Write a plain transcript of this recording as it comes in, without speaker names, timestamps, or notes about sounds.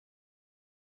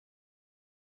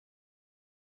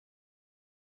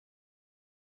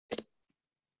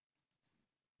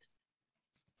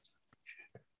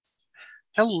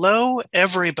Hello,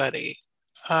 everybody.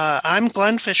 I'm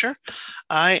Glenn Fischer.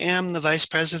 I am the Vice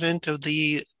President of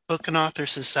the Book and Author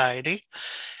Society,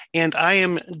 and I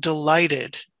am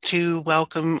delighted to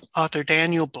welcome author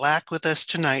Daniel Black with us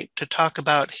tonight to talk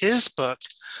about his book,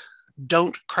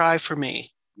 Don't Cry for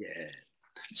Me. Yeah.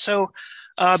 So,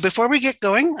 before we get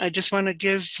going, I just want to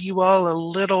give you all a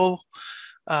little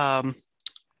um,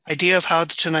 idea of how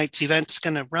tonight's event's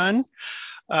going to run.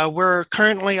 We're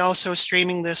currently also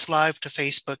streaming this live to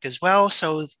Facebook as well.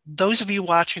 So those of you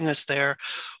watching us there,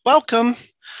 welcome.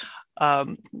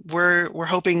 We're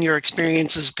hoping your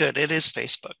experience is good. It is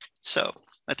Facebook, so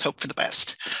let's hope for the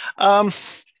best.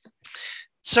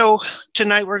 So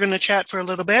tonight we're going to chat for a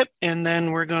little bit, and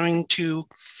then we're going to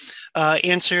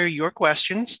answer your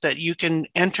questions that you can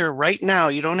enter right now.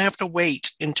 You don't have to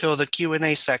wait until the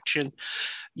Q&A section.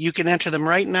 You can enter them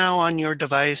right now on your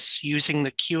device using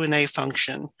the Q&A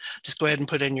function. Just go ahead and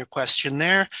put in your question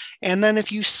there. And then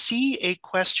if you see a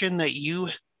question that you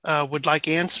would like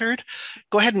answered,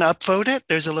 go ahead and upvote it.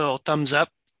 There's a little thumbs up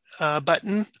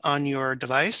button on your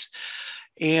device.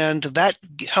 And that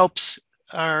helps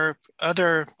our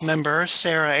other member,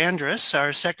 Sarah Andrus,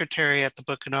 our secretary at the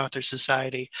Book and Author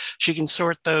Society. She can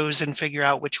sort those and figure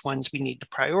out which ones we need to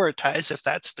prioritize if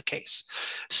that's the case.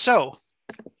 So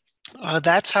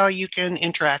that's how you can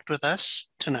interact with us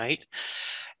tonight.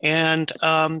 And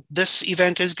this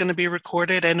event is going to be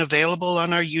recorded and available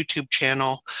on our YouTube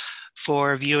channel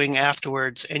for viewing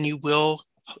afterwards. And you will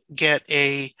get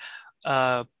a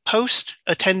post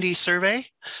attendee survey.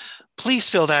 Please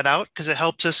fill that out because it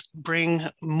helps us bring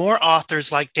more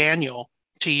authors like Daniel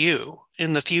to you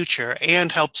in the future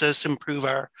and helps us improve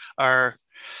our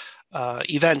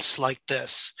events like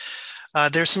this.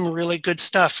 There's some really good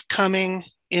stuff coming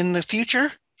in the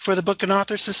future for the Book and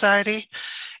Author Society.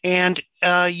 And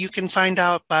you can find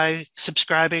out by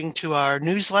subscribing to our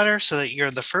newsletter so that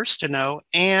you're the first to know.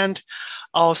 And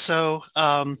also,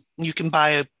 you can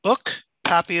buy a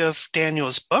copy of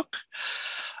Daniel's book.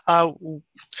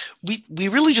 We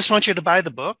really just want you to buy the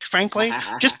book, frankly.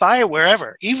 Just buy it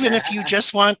wherever, even if you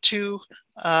just want to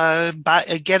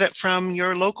get it from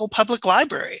your local public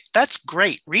library. That's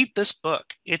great. Read this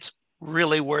book. It's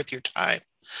really worth your time.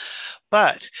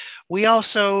 But we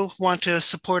also want to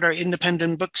support our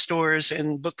independent bookstores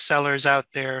and booksellers out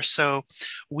there. So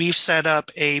we've set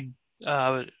up a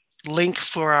link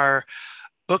for our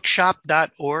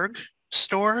bookshop.org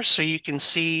store so you can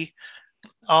see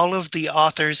all of the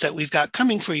authors that we've got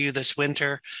coming for you this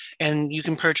winter, and you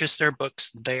can purchase their books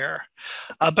there.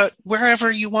 But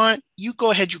wherever you want, you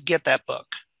go ahead, you get that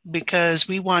book because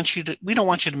we don't want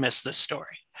you to miss this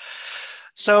story.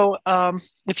 So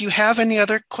if you have any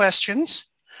other questions,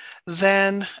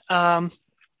 then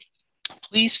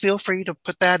please feel free to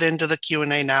put that into the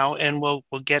Q&A now, and we'll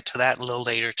get to that a little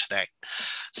later today.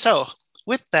 So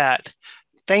with that,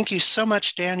 thank you so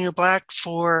much, Daniel Black,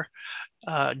 for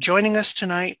joining us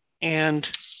tonight and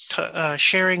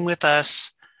sharing with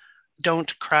us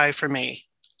Don't Cry for Me.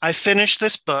 I finished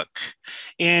this book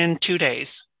in 2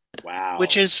 days. Wow.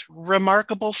 Which is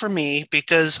remarkable for me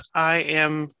because I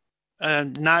am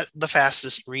not the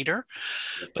fastest reader,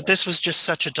 but this was just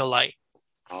such a delight.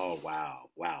 Oh, wow.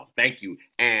 Wow. Thank you.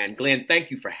 And Glenn, thank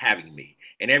you for having me.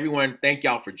 And everyone, thank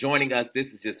y'all for joining us.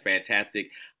 This is just fantastic.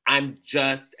 I'm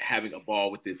just having a ball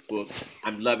with this book.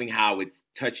 I'm loving how it's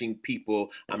touching people.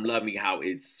 I'm loving how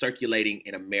it's circulating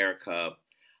in America.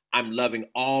 I'm loving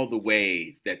all the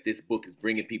ways that this book is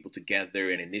bringing people together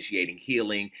and initiating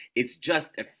healing. It's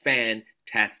just a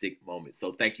fantastic moment.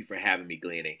 So thank you for having me,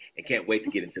 Glenn, and can't wait to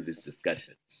get into this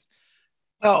discussion.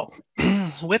 Well,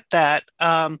 with that,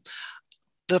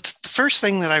 the first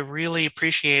thing that I really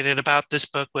appreciated about this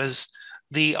book was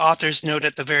the author's note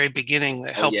at the very beginning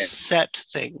that helps set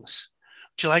things.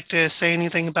 Would you like to say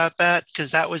anything about that?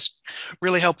 Because that was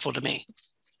really helpful to me.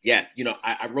 Yes,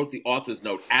 I wrote the author's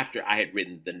note after I had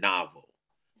written the novel.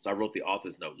 So I wrote the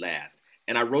author's note last.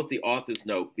 And I wrote the author's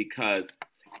note because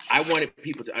I wanted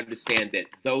people to understand that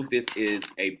though this is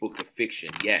a book of fiction,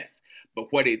 yes,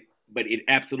 but it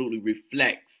absolutely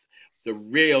reflects the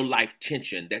real life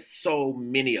tension that so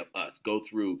many of us go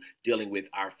through dealing with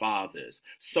our fathers.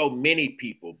 So many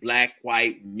people, black,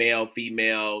 white, male,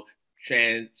 female,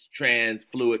 trans,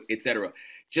 fluid, etc.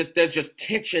 There's just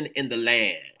tension in the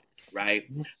land, right,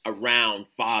 around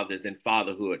fathers and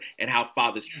fatherhood and how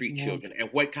fathers treat children and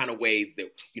what kind of ways that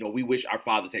we wish our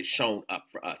fathers had shown up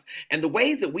for us and the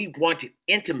ways that we wanted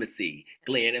intimacy,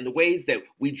 Glenn, and the ways that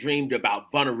we dreamed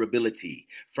about vulnerability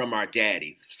from our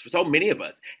daddies, for so many of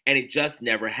us, and it just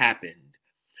never happened.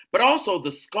 But also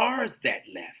the scars that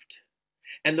left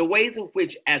and the ways in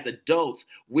which as adults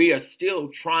we are still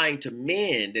trying to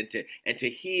mend and to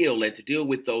heal and to deal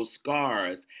with those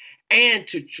scars. And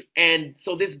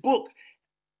so this book,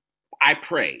 I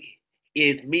pray,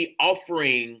 is me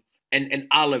offering an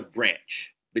olive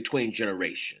branch between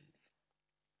generations,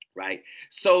 right?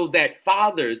 So that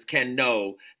fathers can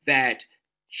know that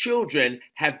children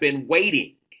have been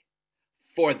waiting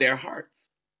for their hearts.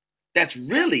 That's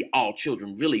really all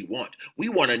children really want. We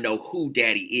want to know who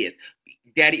daddy is.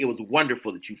 Daddy, it was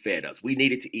wonderful that you fed us. We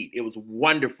needed to eat. It was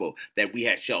wonderful that we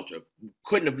had shelter.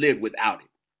 Couldn't have lived without it.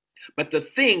 But the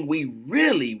thing we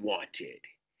really wanted,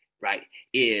 right,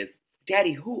 is,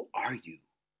 Daddy, who are you?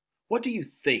 What do you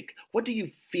think? What do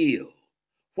you feel?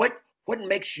 What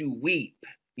makes you weep?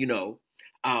 You know,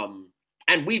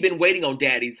 and we've been waiting on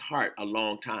Daddy's heart a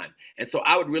long time. And so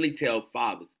I would really tell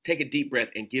fathers, take a deep breath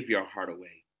and give your heart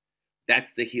away.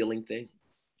 That's the healing thing.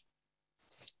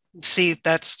 See,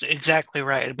 that's exactly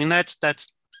right. I mean, that's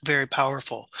very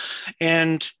powerful.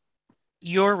 And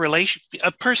your relation,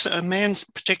 a man's,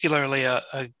 particularly a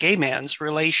gay man's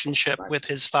relationship Right. with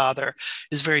his father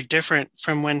is very different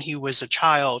from when he was a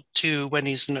child to when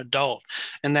he's an adult.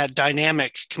 And that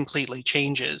dynamic completely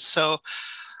changes. So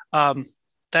um,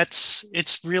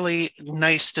 it's really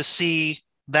nice to see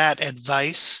that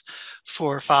advice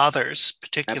for fathers,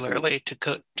 Absolutely. particularly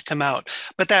to come out.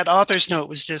 But that author's note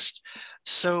was just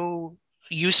so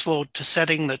useful to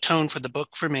setting the tone for the book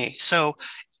for me. So,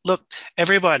 look,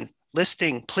 everyone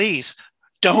listening, please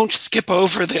don't skip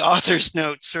over the author's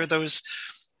notes or those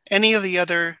any of the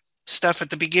other stuff at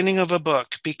the beginning of a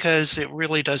book, because it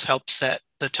really does help set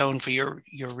the tone for your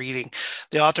reading.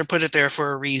 The author put it there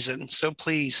for a reason, so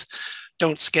please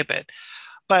don't skip it.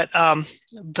 But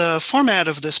the format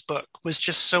of this book was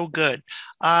just so good.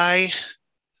 I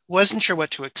wasn't sure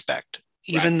what to expect,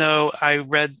 Right. even though I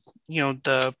read,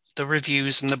 the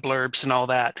reviews and the blurbs and all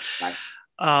that. Right.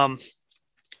 Um,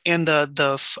 and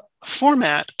the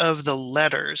format of the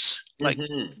letters, like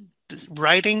Mm-hmm.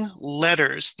 writing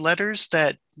letters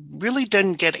that really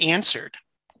didn't get answered.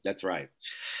 That's right.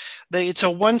 It's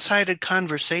a one-sided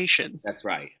conversation. That's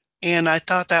right. And I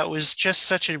thought that was just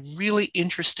such a really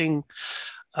interesting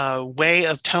way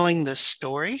of telling this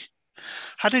story.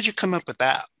 How did you come up with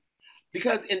that?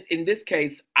 Because in this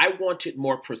case, I wanted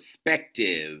more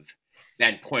perspective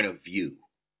than point of view.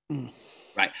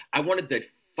 Mm. Right. I wanted the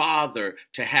father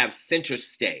to have center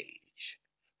stage,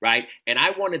 right? And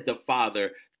I wanted the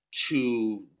father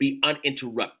to be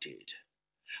uninterrupted.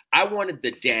 I wanted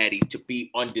the daddy to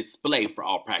be on display for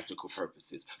all practical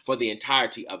purposes for the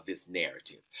entirety of this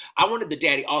narrative. I wanted the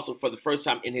daddy also, for the first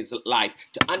time in his life,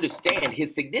 to understand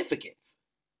his significance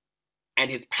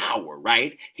and his power,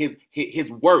 right? His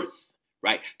worth,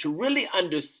 right? To really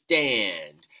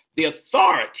understand the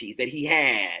authority that he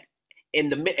had in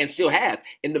the and still has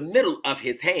in the middle of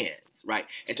his hands, right?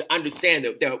 And to understand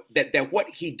that what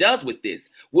he does with this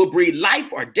will breed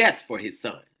life or death for his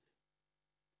son,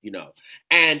 you know.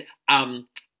 And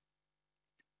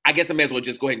I guess I may as well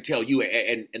just go ahead and tell you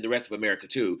and the rest of America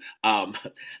too.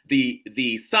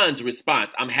 The son's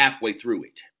response: I'm halfway through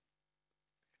it,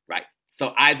 right?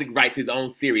 So Isaac writes his own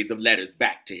series of letters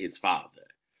back to his father,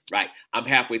 right? I'm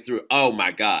halfway through. Oh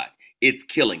my God, it's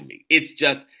killing me. It's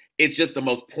just the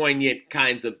most poignant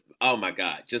kinds of, oh my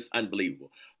God, just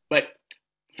unbelievable. But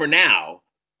for now,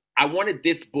 I wanted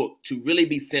this book to really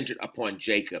be centered upon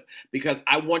Jacob, because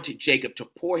I wanted Jacob to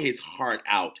pour his heart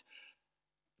out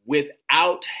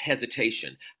without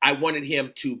hesitation. I wanted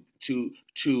him to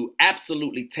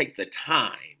absolutely take the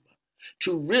time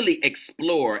to really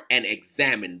explore and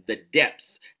examine the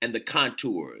depths and the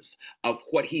contours of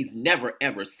what he's never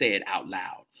ever said out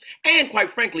loud. And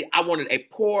quite frankly, I wanted a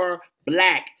poor,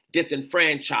 black,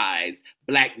 disenfranchised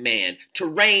black man to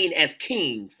reign as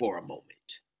king for a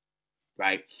moment,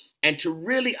 right? And to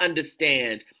really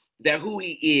understand that who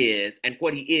he is and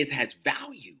what he is has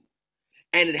value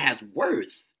and it has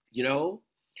worth, you know?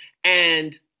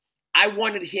 And I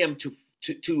wanted him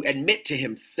to admit to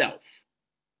himself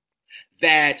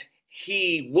that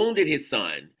he wounded his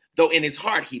son, though in his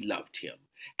heart he loved him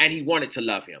and he wanted to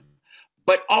love him.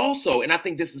 But also, and I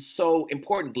think this is so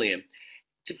important, Glenn,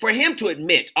 for him to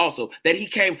admit also that he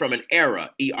came from an era,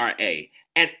 ERA,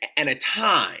 and a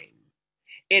time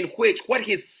in which what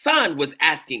his son was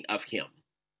asking of him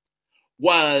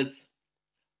was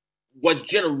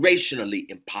generationally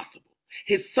impossible.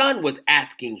 His son was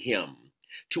asking him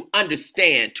to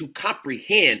understand, to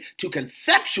comprehend, to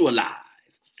conceptualize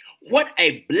what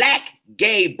a black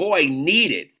gay boy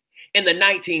needed in the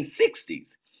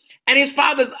 1960s. And his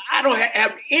father's, I don't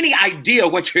have any idea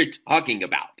what you're talking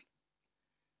about.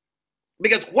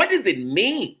 Because what does it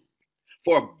mean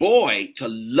for a boy to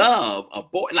love a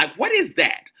boy. Like, what is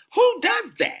that? Who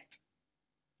does that?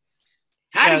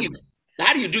 How Yeah, do you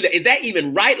how do you do that? Is that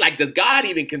even right? Like, does God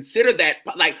even consider that?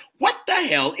 Like, what the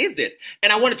hell is this?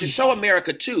 And I wanted to show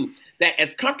America too that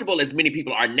as comfortable as many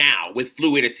people are now with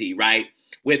fluidity, right?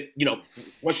 With,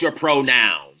 what's your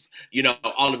pronouns?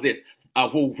 All of this,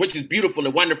 which is beautiful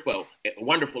and wonderful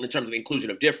in terms of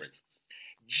inclusion of difference.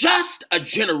 Just a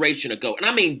generation ago, and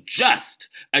I mean just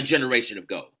a generation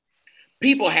ago,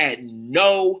 people had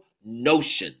no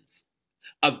notions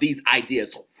of these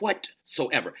ideas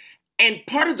whatsoever. And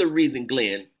part of the reason,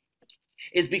 Glenn,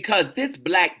 is because this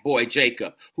black boy,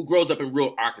 Jacob, who grows up in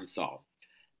rural Arkansas,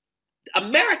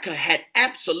 America had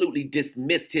absolutely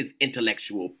dismissed his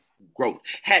intellectual growth,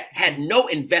 had no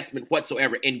investment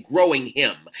whatsoever in growing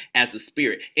him as a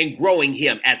spirit, in growing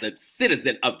him as a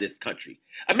citizen of this country.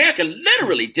 America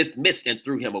literally dismissed and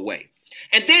threw him away.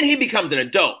 And then he becomes an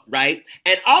adult, right?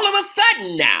 And all of a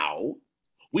sudden now,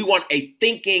 we want a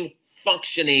thinking,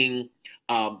 functioning,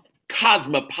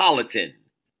 cosmopolitan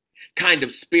kind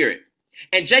of spirit.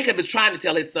 And Jacob is trying to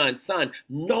tell his son,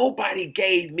 nobody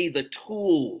gave me the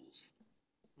tools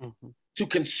to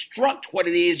construct what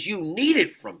it is you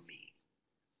needed from me.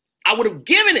 I would have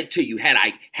given it to you had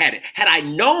I had it, had I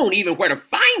known even where to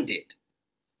find it.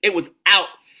 It was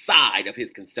outside of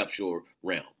his conceptual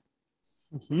realm.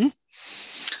 Mm-hmm.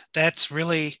 That's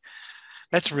really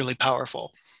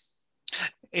powerful.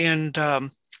 And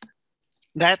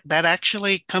that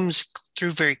actually comes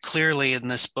through very clearly in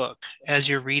this book as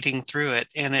you're reading through it.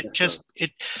 And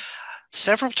it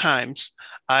several times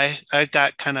I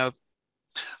got kind of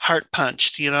heart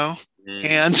punched,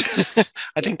 and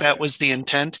I think that was the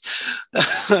intent.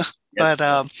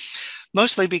 But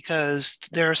mostly because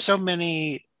there are so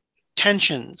many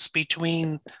tensions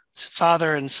between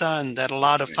father and son that a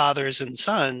lot of fathers and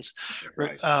sons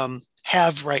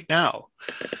have right now.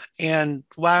 And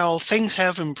while things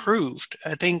have improved,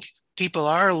 I think people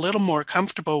are a little more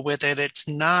comfortable with it. There's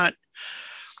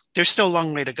still a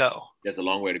long way to go. There's a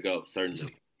long way to go,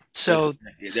 certainly. So,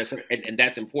 and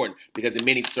that's important because in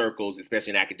many circles,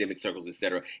 especially in academic circles, et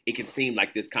cetera, it can seem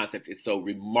like this concept is so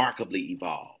remarkably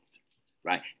evolved,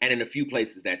 right? And in a few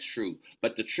places that's true.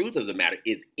 But the truth of the matter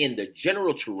is in the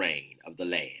general terrain of the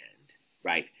land,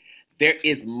 right, there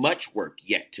is much work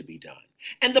yet to be done.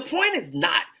 And the point is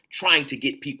not trying to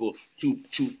get people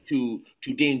to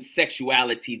deem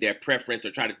sexuality their preference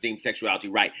or try to deem sexuality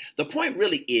right. The point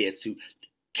really is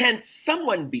can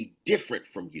someone be different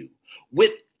from you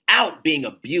without being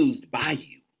abused by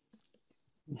you?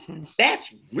 Mm-hmm. That's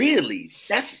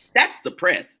the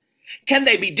press. Can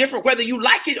they be different whether you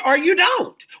like it or you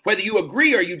don't? Whether you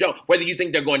agree or you don't? Whether you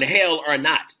think they're going to hell or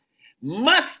not?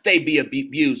 Must they be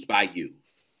abused by you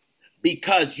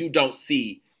because you don't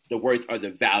see the worth or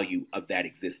the value of that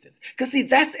existence? Because see,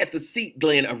 that's at the seat,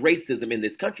 Glenn, of racism in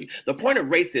this country. The point of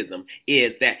racism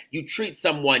is that you treat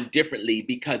someone differently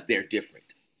because they're different.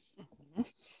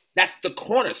 That's the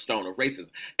cornerstone of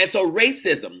racism. And so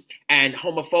racism and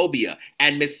homophobia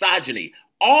and misogyny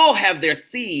all have their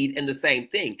seed in the same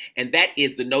thing. And that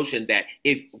is the notion that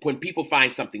when people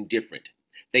find something different,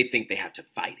 they think they have to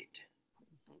fight it.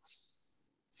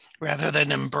 Rather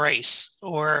than embrace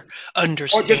or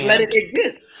understand. Or just let it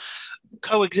exist.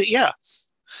 Coexist. Yeah.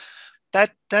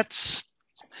 That's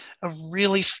a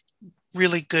really,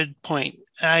 really good point.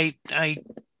 I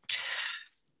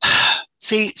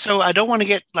see, so I don't want to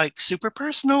get like super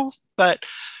personal, but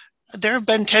there have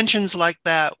been tensions like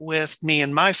that with me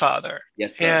and my father.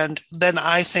 Yes, sir. And then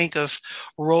I think of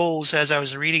roles as I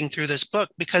was reading through this book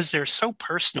because they're so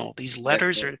personal. These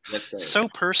letters are so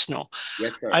personal.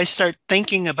 Yes, sir. I start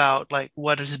thinking about like,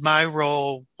 what is my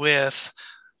role with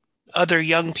other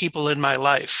young people in my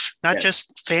life, not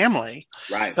just family,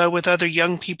 right, but with other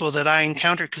young people that I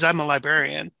encounter, because I'm a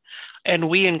librarian and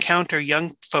we encounter young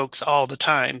folks all the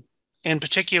time, and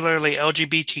particularly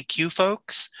LGBTQ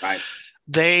folks. Right.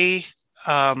 They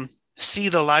see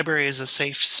the library as a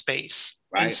safe space.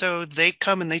 Right. And so they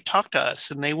come and they talk to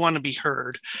us and they want to be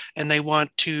heard and they want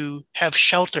to have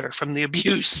shelter from the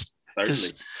abuse.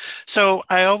 So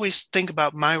I always think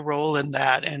about my role in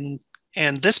that.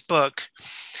 And this book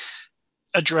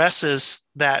addresses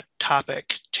that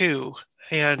topic too,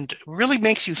 and really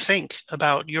makes you think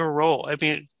about your role. I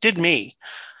mean, it did me.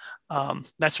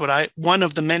 That's one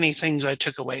of the many things I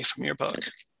took away from your book.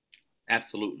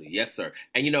 Absolutely. Yes, sir.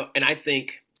 And, and I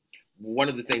think one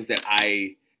of the things that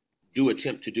I do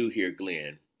attempt to do here,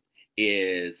 Glenn,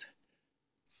 is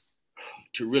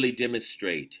to really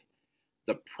demonstrate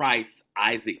the price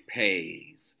Isaac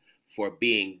pays for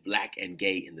being Black and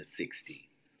gay in the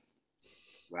 60s,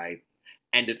 right?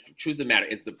 And the truth of the matter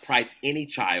is the price any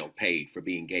child paid for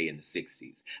being gay in the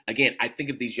 60s. Again, I think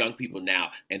of these young people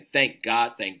now, and thank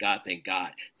God, thank God, thank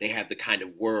God, they have the kind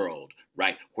of world,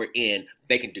 right, wherein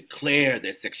they can declare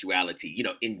their sexuality,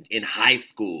 in high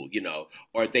school,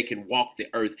 or they can walk the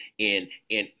earth in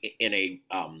a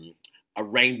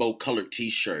rainbow colored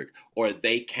T-shirt, or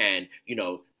they can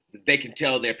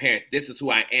tell their parents, this is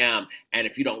who I am, and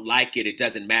if you don't like it, it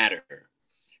doesn't matter.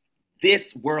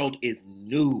 This world is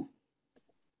new.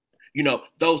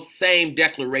 Those same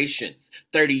declarations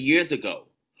 30 years ago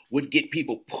would get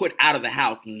people put out of the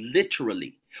house,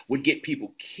 literally, would get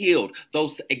people killed.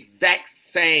 Those exact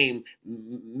same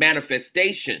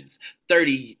manifestations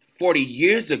 30, 40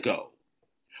 years ago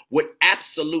would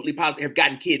absolutely positively have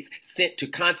gotten kids sent to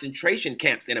concentration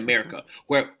camps in America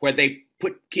where they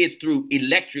put kids through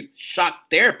electric shock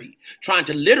therapy, trying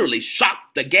to literally shock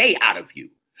the gay out of you.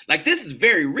 Like, this is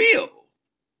very real,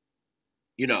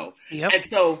 Yep. And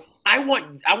so I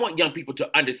want young people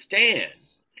to understand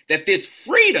that this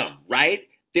freedom, right?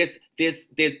 This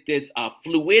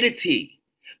fluidity,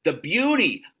 the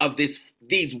beauty of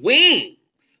these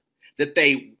wings that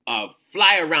they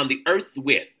fly around the earth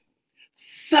with.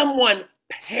 Someone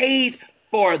paid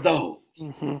for those.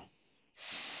 Mm-hmm.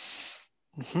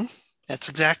 Mm-hmm. That's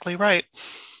exactly right.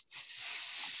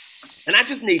 And I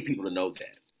just need people to know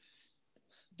that.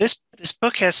 This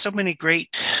book has so many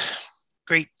great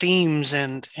themes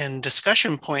and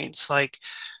discussion points, like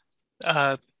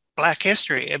Black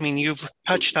history. I mean, you've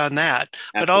touched on that,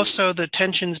 but Absolutely. also the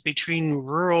tensions between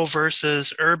rural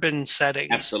versus urban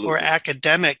settings. Absolutely. Or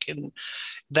academic, and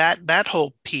that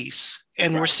whole piece. That's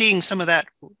and right. We're seeing some of that.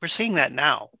 We're seeing that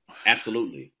now.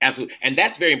 Absolutely. Absolutely. And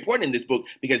that's very important in this book,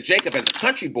 because Jacob, as a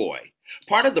country boy,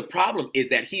 part of the problem is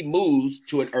that he moves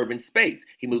to an urban space.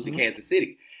 He moves to Kansas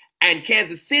City. And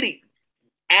Kansas City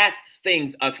asks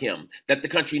things of him that the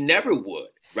country never would,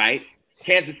 right?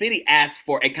 Kansas City asks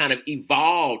for a kind of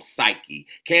evolved psyche.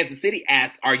 Kansas City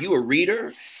asks, are you a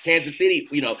reader? Kansas City,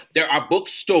 there are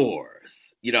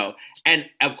bookstores, and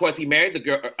of course he marries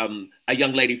a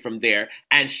young lady from there,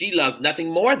 and she loves nothing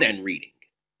more than reading.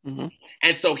 Mm-hmm.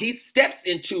 And so he steps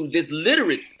into this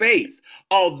literate space,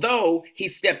 although he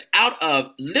stepped out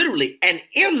of literally an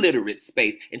illiterate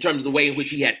space in terms of the way in which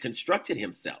he had constructed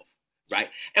himself, right?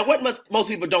 And what most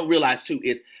people don't realize too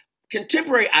is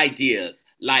contemporary ideas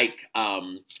like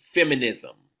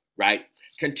feminism, right?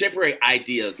 Contemporary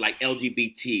ideas like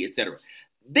LGBT, etc.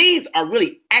 These are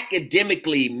really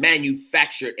academically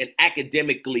manufactured and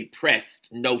academically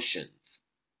pressed notions.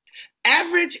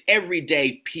 Average,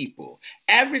 everyday people,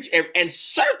 and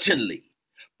certainly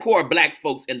poor Black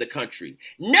folks in the country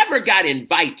never got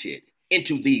invited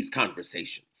into these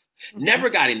conversations, never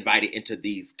got invited into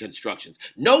these constructions.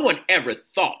 No one ever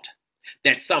thought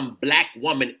that some Black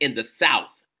woman in the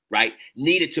South, right,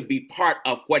 needed to be part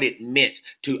of what it meant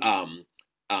to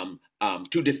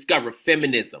discover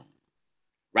feminism,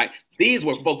 right? These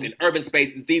were folks in urban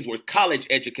spaces. These were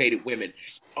college-educated women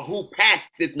who passed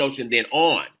this notion then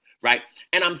on, right?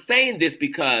 And I'm saying this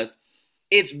because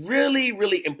it's really,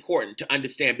 really important to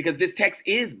understand, because this text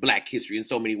is Black history in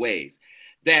so many ways,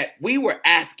 that we were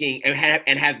asking and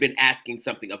have been asking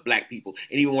something of Black people,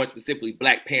 and even more specifically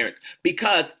Black parents,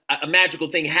 because a magical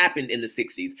thing happened in the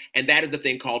 60s, and that is the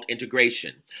thing called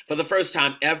integration. For the first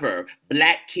time ever,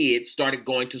 Black kids started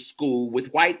going to school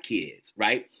with white kids,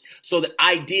 right? So the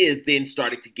ideas then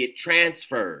started to get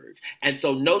transferred. And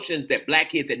so notions that Black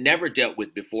kids had never dealt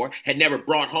with before, had never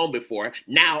brought home before,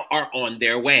 now are on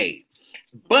their way.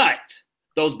 But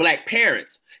those Black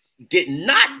parents did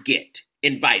not get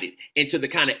invited into the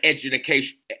kind of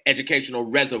educational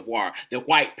reservoir that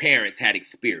white parents had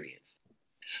experienced.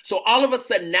 So all of a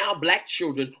sudden now Black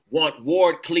children want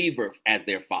Ward Cleaver as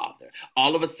their father.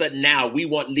 All of a sudden now we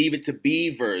want Leave It to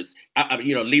Beavers,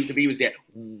 Leave It to Beavers there.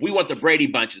 We want the Brady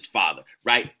Bunch's father,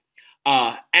 right?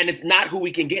 And it's not who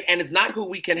we can get, and it's not who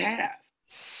we can have.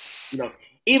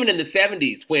 Even in the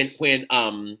 70s when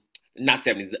not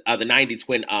 70s, the 90s,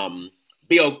 when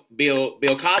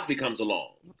Bill Cosby comes along,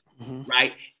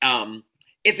 right?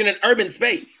 It's in an urban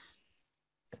space.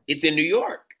 It's in New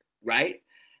York, right?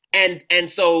 And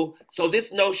so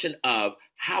this notion of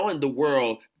how in the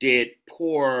world did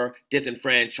poor,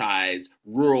 disenfranchised,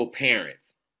 rural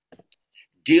parents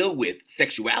deal with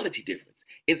sexuality difference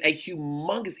is a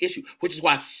humongous issue, which is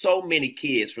why so many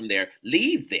kids from there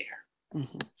leave there.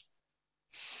 Mm-hmm.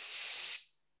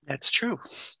 That's true.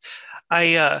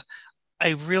 I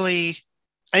really,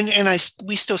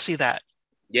 we still see that.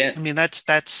 Yes. I mean,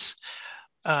 that's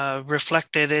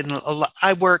reflected in a lot.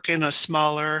 I work in a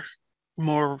smaller,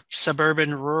 more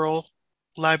suburban, rural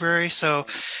library, so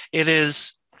it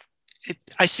is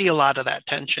I see a lot of that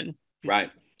tension.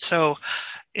 Right. So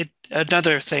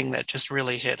another thing that just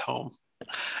really hit home.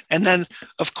 And then,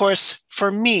 of course,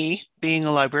 for me, being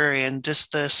a librarian,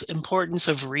 just this importance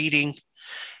of reading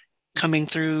coming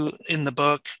through in the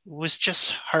book was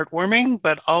just heartwarming,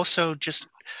 but also just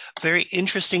very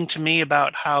interesting to me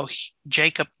about how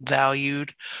Jacob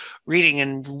valued reading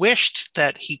and wished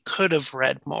that he could have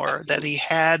read more, that he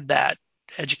had that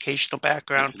educational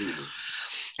background, Absolutely.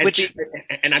 And see, which,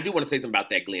 and I do want to say something about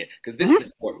that, Glenn, because this is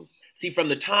mhm, important. See, from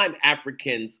the time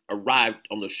Africans arrived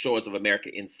on the shores of America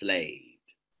enslaved,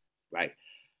 right?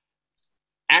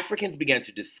 Africans began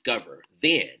to discover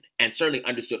then, and certainly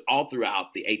understood all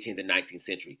throughout the 18th and 19th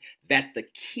century, that the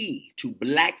key to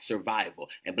Black survival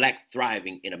and Black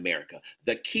thriving in America,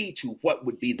 the key to what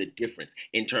would be the difference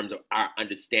in terms of our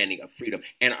understanding of freedom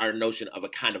and our notion of a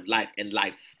kind of life and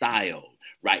lifestyle,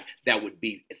 right, that would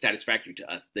be satisfactory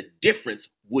to us, the difference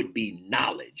would be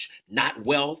knowledge, not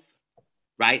wealth,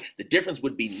 right? The difference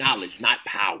would be knowledge, not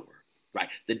power, right?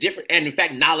 The difference, and in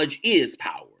fact, knowledge is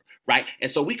power, right?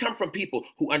 And so we come from people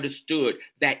who understood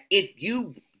that if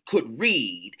you could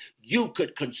read, you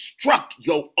could construct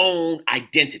your own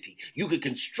identity. You could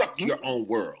construct your own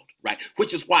world, right?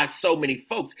 Which is why so many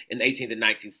folks in the 18th and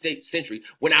 19th century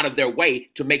went out of their way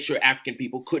to make sure African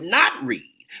people could not read,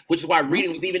 which is why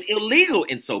reading was even illegal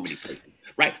in so many places.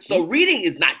 Right. So reading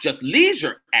is not just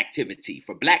leisure activity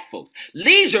for Black folks.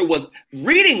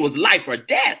 Reading was life or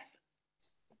death.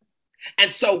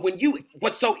 And so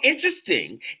what's so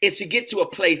interesting is to get to a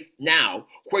place now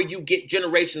where you get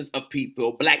generations of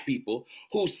people, Black people,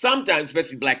 who sometimes,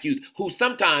 especially Black youth, who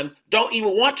sometimes don't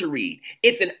even want to read.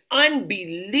 It's an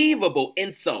unbelievable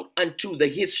insult unto the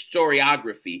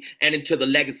historiography and into the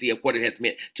legacy of what it has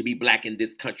meant to be Black in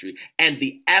this country and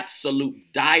the absolute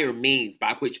dire means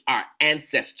by which our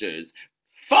ancestors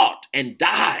fought and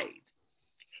died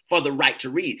for the right to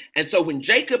read. And so when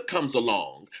Jacob comes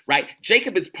along, right,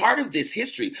 Jacob is part of this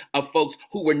history of folks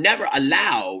who were never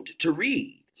allowed to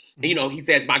read. You know, he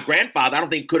says, my grandfather, I don't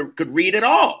think could read at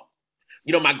all.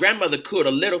 You know, my grandmother could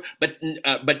a little,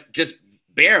 but just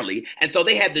barely. And so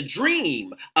they had the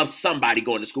dream of somebody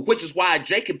going to school, which is why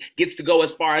Jacob gets to go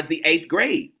as far as the 8th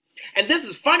grade. And this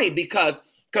is funny because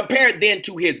compared then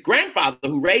to his grandfather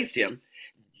who raised him,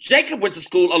 Jacob went to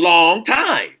school a long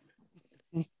time,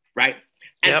 right?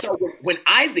 And yep. so when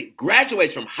Isaac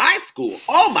graduates from high school,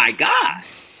 oh my God.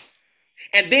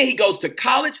 And then he goes to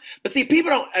college. But see, people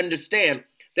don't understand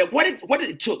that what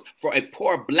it took for a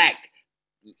poor Black,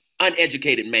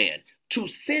 uneducated man to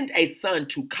send a son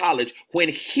to college when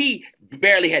he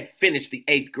barely had finished the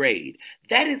 8th grade.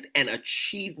 That is an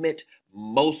achievement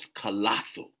most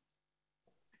colossal.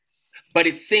 But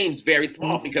it seems very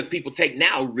small because people take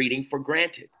now reading for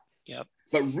granted. Yep.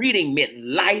 But reading meant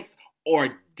life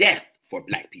or death for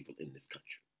Black people in this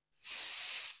country.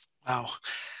 Wow.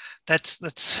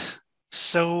 That's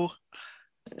so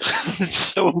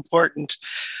so important.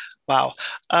 Wow.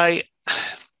 As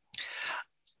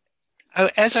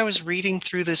I was reading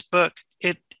through this book,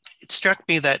 it struck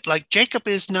me that like Jacob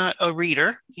is not a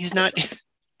reader. He's not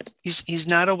he's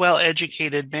not a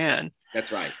well-educated man.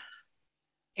 That's right.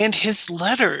 And his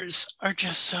letters are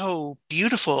just so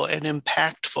beautiful and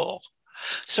impactful.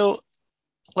 So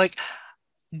like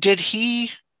did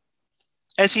he,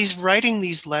 as he's writing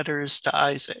these letters to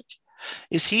Isaac,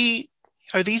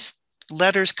 are these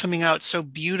letters coming out so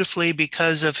beautifully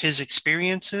because of his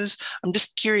experiences? I'm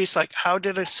just curious, like, how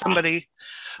did somebody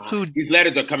who... These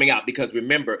letters are coming out because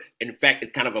remember, in fact,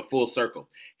 it's kind of a full circle.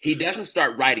 He doesn't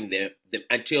start writing them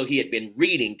until he had been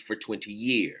reading for 20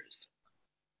 years.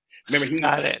 Remember,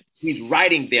 he's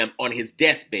writing them on his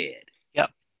deathbed. Yep.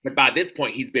 But by this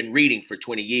point, he's been reading for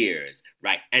 20 years,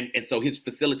 right? And so his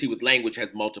facility with language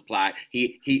has multiplied.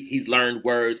 He's learned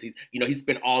words. He's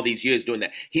spent all these years doing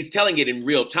that. He's telling it in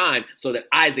real time so that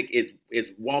Isaac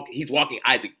he's walking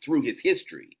Isaac through his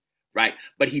history, right?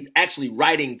 But he's actually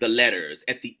writing the letters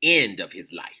at the end of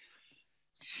his life.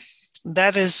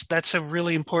 That's a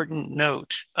really important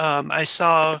note. I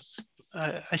saw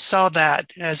that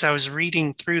as I was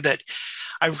reading through that.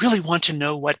 I really want to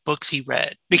know what books he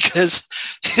read because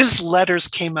his letters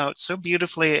came out so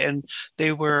beautifully and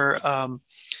they were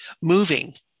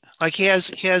moving. Like he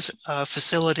has a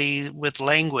facility with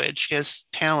language, he has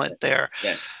talent there,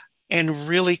 yeah. And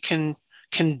really can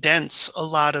condense a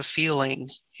lot of feeling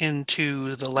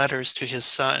into the letters to his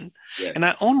son. Yeah. And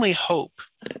I only hope,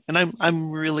 and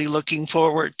I'm really looking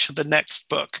forward to the next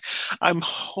book. I'm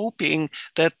hoping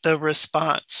that the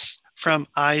response from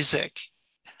Isaac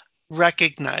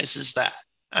recognizes that.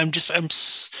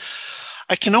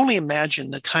 I can only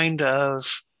imagine the kind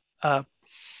of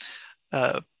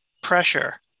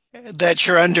pressure that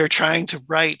you're under trying to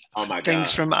write Oh my things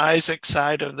God. from Isaac's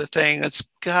side of the thing. It's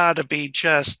got to be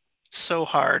just so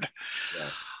hard. Yeah.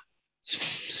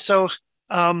 So,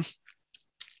 um,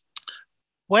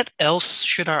 what else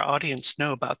should our audience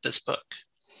know about this book?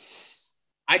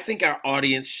 I think our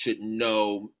audience should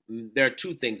know there are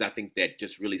two things I think that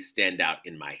just really stand out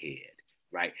in my head,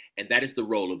 right? And that is the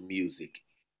role of music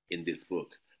in this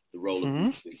book, the role of Hmm.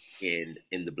 music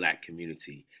in the Black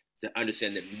community. To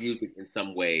understand that music, in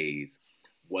some ways,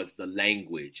 was the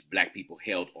language Black people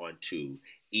held on to,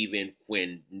 even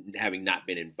when having not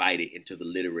been invited into the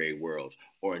literary world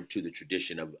or into the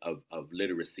tradition of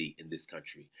literacy in this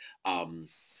country.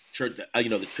 Church,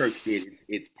 the church did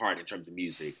its part in terms of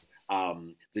music.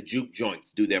 The juke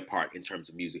joints do their part in terms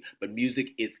of music, but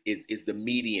music is the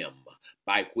medium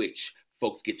by which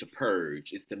folks get to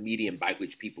purge. It's the medium by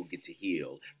which people get to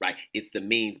heal, right? It's the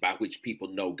means by which people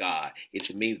know God. It's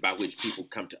the means by which people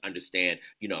come to understand,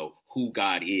 who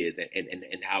God is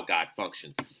and how God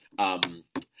functions. Um,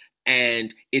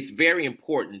 and it's very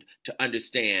important to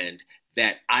understand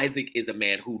that Isaac is a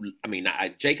man who, I mean,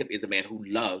 Jacob is a man who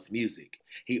loves music.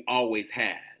 He always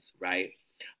has, right?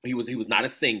 He was not a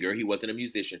singer, he wasn't a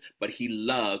musician, but he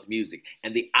loves music.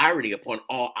 And the irony upon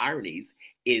all ironies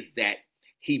is that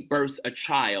he births a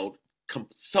child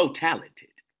so talented,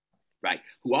 right?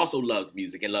 Who also loves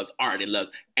music and loves art and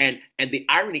loves and the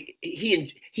irony he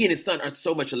and his son are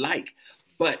so much alike,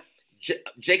 but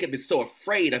Jacob is so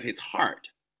afraid of his heart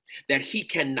that he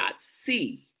cannot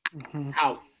see Hmm.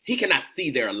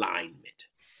 their alignment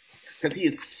because he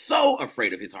is so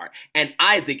afraid of his heart. And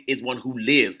Isaac is one who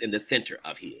lives in the center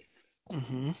of his,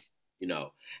 Hmm. you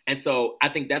know. And so I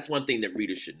think that's one thing that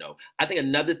readers should know. I think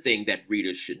another thing that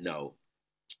readers should know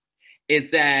is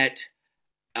that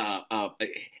uh, uh,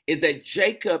 is that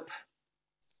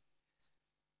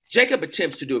Jacob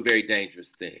attempts to do a very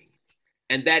dangerous thing,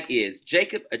 and that is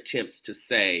Jacob attempts to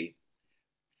say,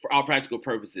 for all practical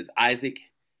purposes, Isaac,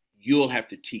 you'll have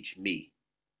to teach me.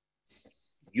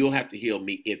 You'll have to heal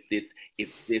me if this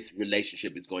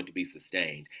relationship is going to be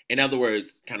sustained. In other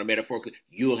words, kind of metaphorically,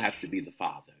 you'll have to be the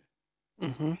father.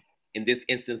 Hmm. In this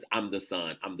instance, I'm the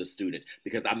son, I'm the student,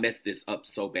 because I messed this up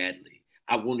so badly.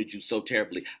 I wounded you so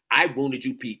terribly. I wounded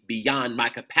you beyond my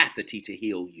capacity to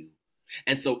heal you.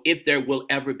 And so, if there will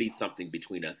ever be something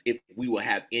between us, if we will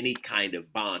have any kind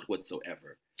of bond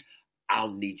whatsoever,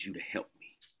 I'll need you to help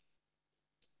me.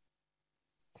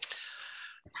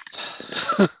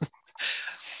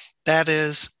 that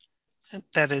is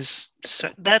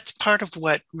that's part of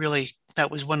what really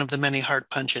that was one of the many hard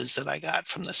punches that I got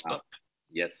from this Wow. book.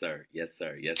 Yes, sir. Yes,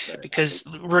 sir. Yes, sir. Because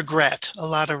regret, a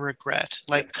lot of regret,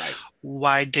 like That's right.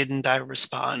 why didn't I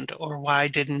respond or why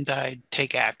didn't I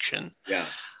take action? Yeah.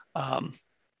 um,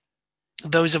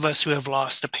 those of us who have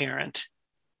lost a parent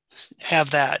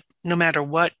have that no matter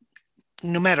what,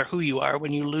 no matter who you are.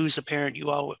 When you lose a parent, you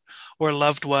all or a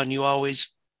loved one, you always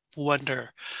wonder,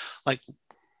 like,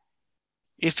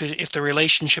 if the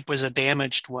relationship was a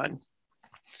damaged one,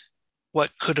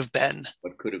 what could have been.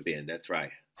 What could have been. That's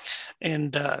right.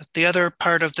 And the other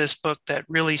part of this book that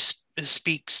really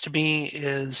speaks to me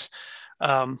is,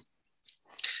 um,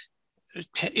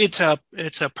 it's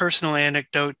a personal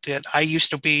anecdote that I used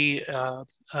to be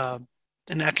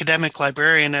an academic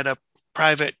librarian at a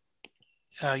private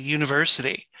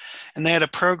university, and they had a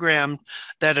program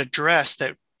that addressed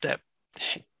that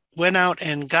went out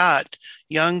and got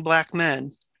young Black men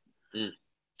Mm,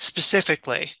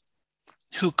 specifically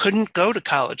who couldn't go to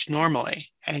college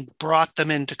normally and brought them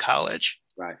into college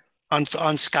right.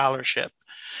 on scholarship,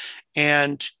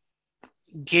 and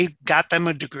got them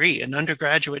a degree, an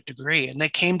undergraduate degree, and they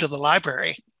came to the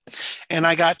library, and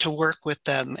I got to work with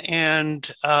them. And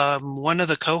one of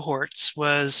the cohorts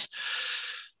was,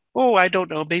 oh, I don't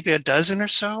know, maybe a dozen or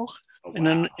so. Oh, And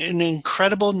wow. an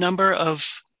incredible number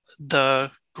of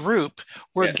the group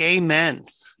were Yes. gay men,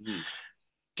 Mm,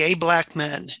 gay Black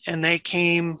men. And they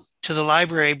came to the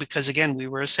library because, again, we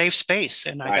were a safe space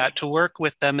and I right. got to work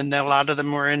with them. And a lot of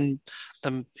them were in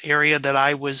the area that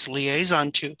I was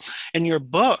liaison to. And your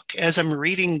book, as I'm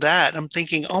reading that, I'm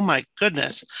thinking, oh my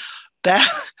goodness, that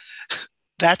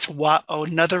that's what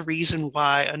another reason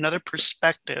why, another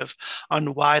perspective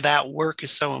on why that work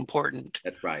is so important,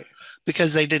 That's right.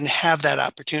 because they didn't have that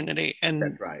opportunity. and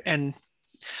That's right. and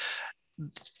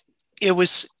it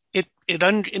was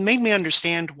it made me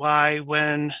understand why,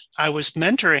 when I was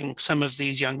mentoring some of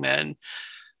these young men,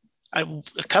 a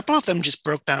couple of them just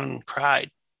broke down and cried,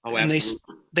 Oh, and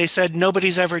absolutely. they said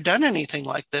nobody's ever done anything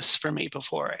like this for me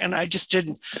before, and I just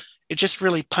didn't. It just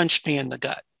really punched me in the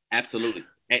gut. Absolutely.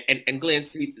 And Glenn,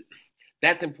 see,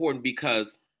 that's important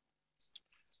because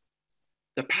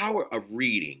The power of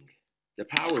reading, the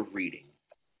power of reading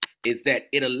is that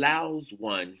it allows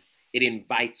one, it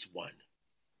invites one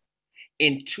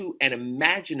into an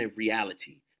imaginative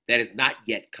reality that has not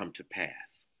yet come to pass.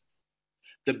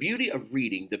 The beauty of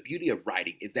reading, the beauty of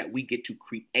writing is that we get to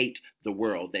create the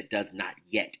world that does not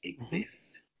yet exist.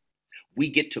 We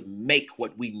get to make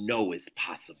what we know is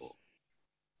possible.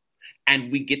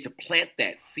 And we get to plant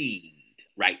that seed,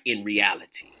 right, in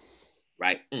reality,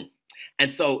 right?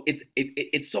 And so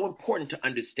it's so important to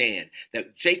understand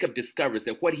that Jacob discovers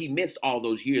that what he missed all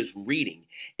those years from reading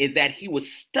is that he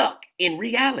was stuck in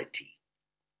reality.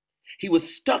 He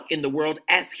was stuck in the world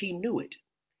as he knew it.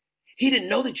 He didn't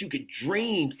know that you could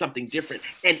dream something different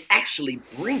and actually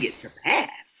bring it to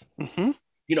pass. Mm-hmm.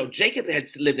 You know, Jacob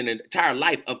has lived an entire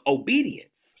life of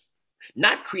obedience,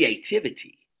 not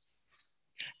creativity.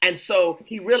 And so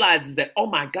he realizes that, oh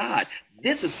my God,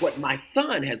 this is what my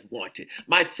son has wanted.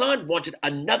 My son wanted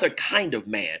another kind of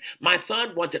man. My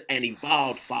son wanted an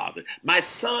evolved father. My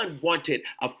son wanted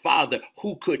a father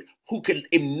who could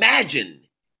imagine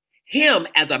him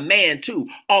as a man too,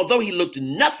 although he looked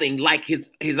nothing like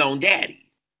his own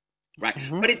daddy. Right.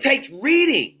 Mm-hmm. But it takes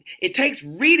reading. It takes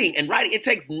reading and writing. It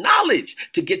takes knowledge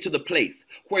to get to the place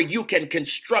where you can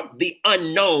construct the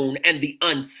unknown and the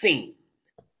unseen.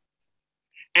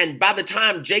 And by the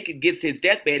time Jacob gets to his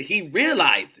deathbed, he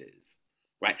realizes,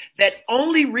 right, that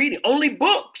only reading, only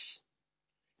books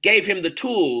gave him the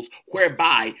tools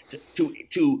whereby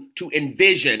to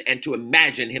envision and to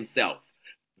imagine himself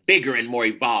bigger and more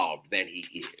evolved than he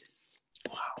is.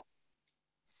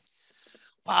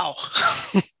 Wow.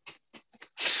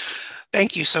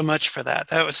 Thank you so much for that.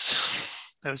 That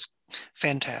was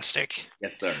fantastic.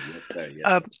 Yes, sir. Yes, sir.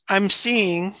 Yes. I'm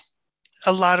seeing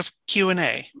a lot of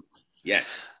Q&A. Yes.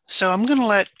 So I'm going to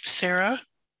let Sarah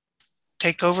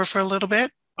take over for a little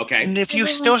bit. Okay. And if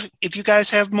you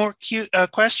guys have more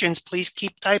questions, please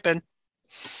keep typing.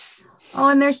 Oh,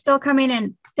 and they're still coming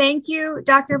in. Thank you,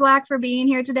 Dr. Black, for being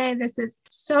here today. This is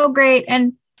so great.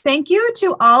 And thank you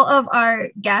to all of our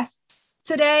guests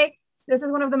today. This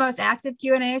is one of the most active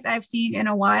Q&As I've seen in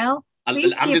a while.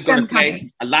 Please I'm keep just going to say,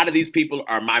 coming. a lot of these people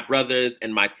are my brothers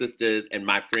and my sisters and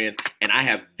my friends, and I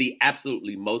have the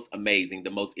absolutely most amazing, the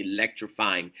most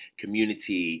electrifying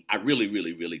community. I really,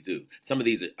 really, really do. Some of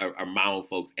these are my own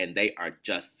folks, and they are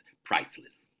just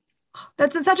priceless.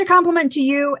 That's such a compliment to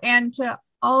you and to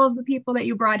all of the people that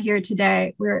you brought here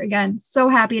today. We're, again, so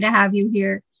happy to have you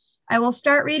here. I will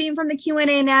start reading from the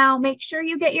Q&A now. Make sure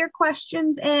you get your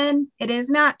questions in. It is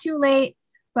not too late,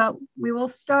 but we will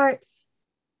start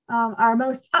our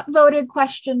most upvoted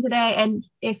question today. And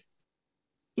if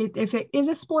it is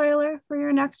a spoiler for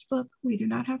your next book, we do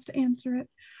not have to answer it.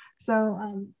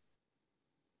 So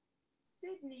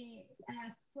Sydney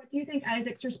asks, what do you think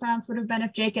Isaac's response would have been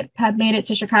if Jacob had made it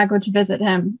to Chicago to visit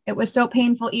him? It was so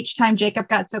painful each time Jacob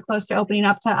got so close to opening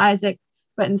up to Isaac,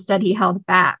 but instead he held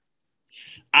back.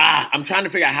 I'm trying to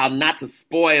figure out how not to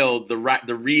spoil the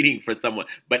reading for someone,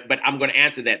 but I'm going to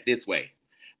answer that this way.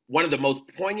 One of the most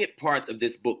poignant parts of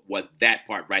this book was that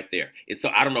part right there. So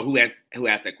I don't know who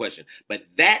asked that question, but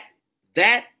that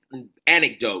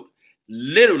anecdote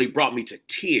literally brought me to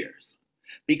tears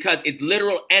because it's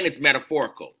literal and it's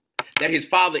metaphorical. That his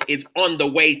father is on the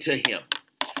way to him,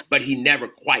 but he never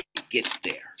quite gets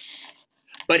there.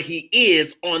 But he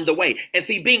is on the way. And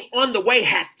see, being on the way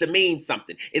has to mean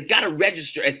something. It's got to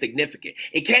register as significant.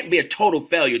 It can't be a total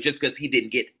failure just because he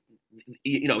didn't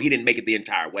make it the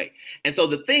entire way. And so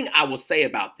the thing I will say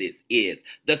about this is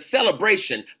the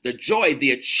celebration, the joy,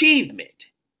 the achievement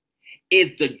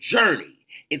is the journey.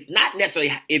 It's not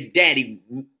necessarily if daddy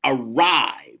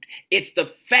arrived. It's the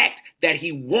fact that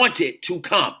he wanted to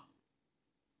come.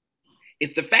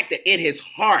 It's the fact that in his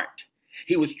heart,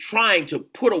 he was trying to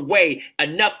put away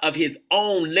enough of his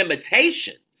own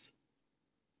limitations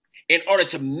in order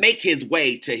to make his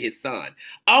way to his son.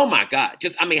 Oh my God.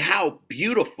 How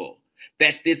beautiful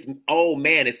that this old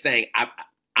man is saying,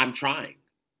 I'm trying.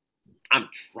 I'm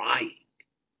trying.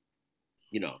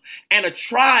 And a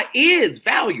try is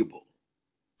valuable.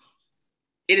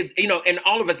 It is, and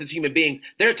all of us as human beings,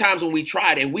 there are times when we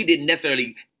tried and we didn't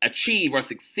necessarily achieve or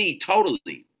succeed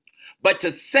totally. But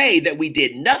to say that we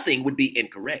did nothing would be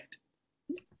incorrect.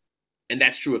 And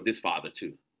that's true of this father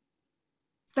too.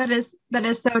 That is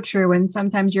so true. And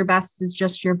sometimes your best is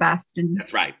just your best. And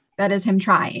that's right. That is him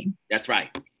trying. That's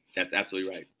right. That's absolutely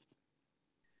right.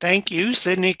 Thank you,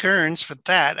 Sydney Kearns, for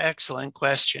that excellent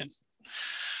question.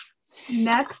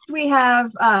 Next, we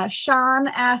have Sean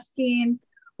asking,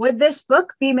 would this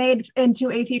book be made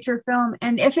into a feature film?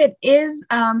 And if it is,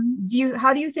 how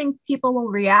do you think people will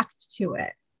react to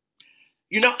it?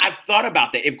 I've thought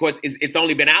about that. Of course, it's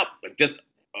only been out just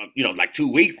like 2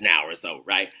 weeks now or so,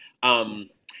 right? And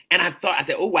I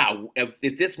said, oh wow,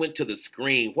 if this went to the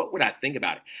screen, what would I think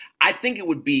about it? I think it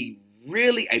would be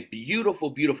really a beautiful,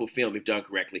 beautiful film if done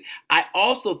correctly. I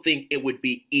also think it would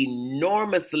be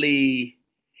enormously,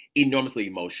 enormously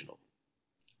emotional.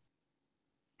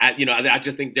 I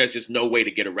just think there's just no way to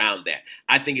get around that.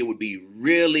 I think it would be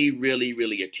really, really,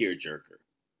 really a tearjerker.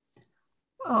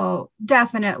 Oh,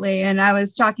 definitely. And I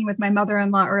was talking with my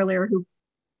mother-in-law earlier, who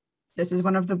this is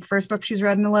one of the first books she's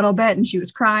read in a little bit, and she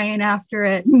was crying after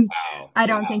it. Wow. I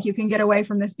don't think you can get away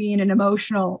from this being an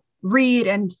emotional read,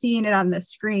 and seeing it on the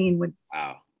screen would.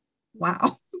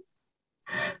 Wow.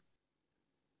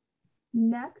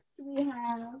 Next we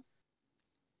have.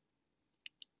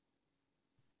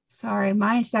 Sorry,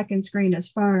 my second screen is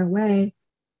far away.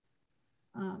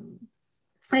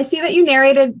 I see that you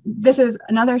narrated. This is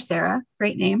another Sarah.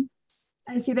 Great name.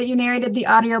 I see that you narrated the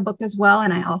audiobook as well,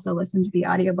 and I also listened to the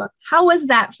audiobook. How was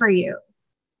that for you?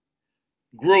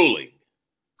 Grueling.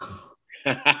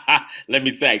 Let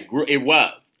me say, it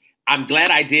was. I'm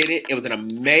glad I did it. It was an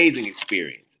amazing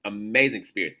experience. Amazing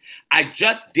experience. I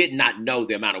just did not know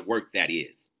the amount of work that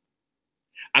is.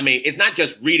 I mean, it's not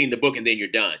just reading the book and then you're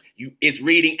done. It's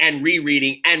reading and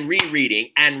rereading and rereading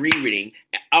and rereading.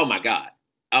 Oh my God.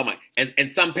 Oh my.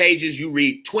 And some pages you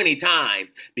read 20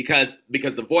 times because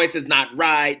the voice is not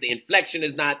right, the inflection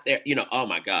is not there, oh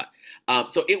my God.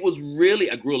 So it was really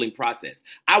a grueling process.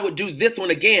 I would do this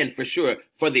one again for sure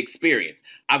for the experience.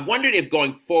 I've wondered if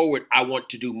going forward I want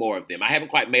to do more of them. I haven't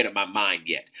quite made up my mind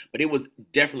yet, but it was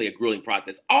definitely a grueling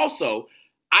process. Also,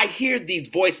 I hear these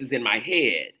voices in my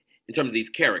head in terms of these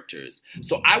characters.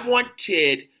 So I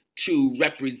wanted to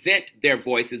represent their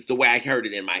voices the way I heard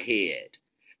it in my head.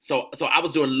 So I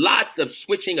was doing lots of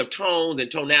switching of tones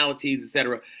and tonalities,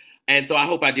 etc. And so I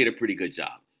hope I did a pretty good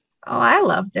job. Oh, I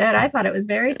loved it. I thought it was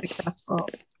very successful.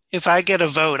 If I get a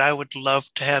vote, I would love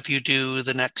to have you do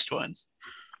the next one.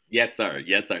 Yes, sir.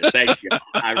 Yes, sir. Thank you.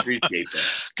 I appreciate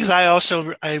that. Because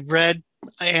I read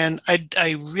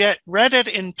it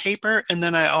in paper, and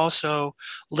then I also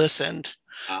listened.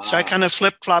 So I kind of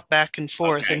flip-flop back and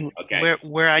forth. Okay, and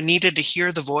where I needed to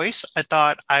hear the voice, I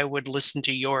thought I would listen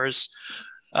to yours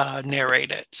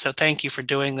narrate it. So thank you for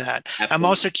doing that. Absolutely. I'm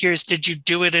also curious, did you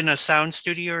do it in a sound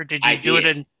studio or did you do it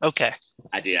in? Okay.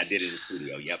 I did it in the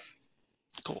studio. Yep.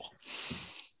 Cool.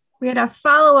 We had a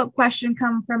follow-up question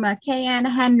come from a KN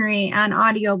Henry on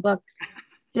audiobooks.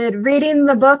 Did reading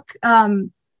the book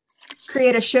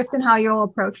create a shift in how you'll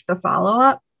approach the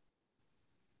follow-up?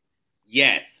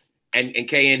 Yes. And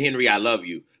KN Henry, I love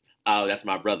you. That's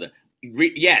my brother.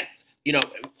 Yes.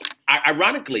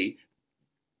 Ironically,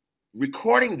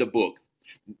 recording the book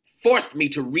forced me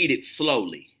to read it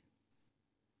slowly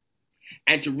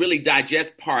and to really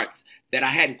digest parts that I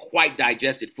hadn't quite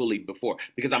digested fully before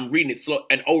because I'm reading it slow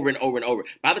and over and over and over.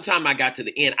 By the time I got to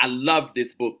the end, I loved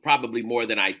this book probably more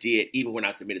than I did even when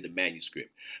I submitted the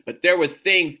manuscript. But there were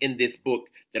things in this book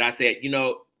that I said,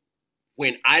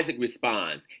 when Isaac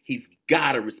responds, he's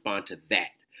got to respond to that,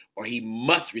 or he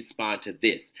must respond to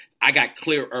this. I got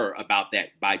clearer about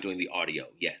that by doing the audio.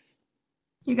 Yes.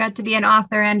 You got to be an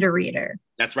author and a reader.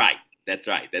 That's right. That's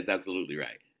right. That's absolutely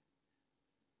right.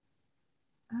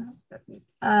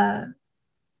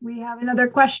 We have another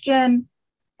question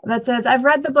that says, I've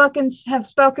read the book and have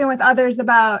spoken with others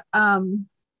about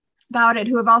it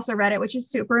who have also read it, which is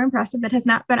super impressive. It has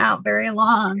not been out very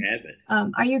long. It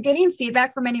hasn't. Are you getting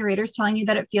feedback from any readers telling you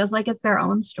that it feels like it's their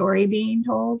own story being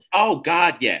told? Oh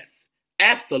God, yes.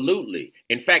 Absolutely.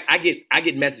 In fact, I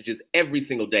get messages every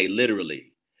single day, literally,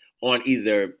 on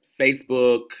either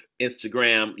Facebook,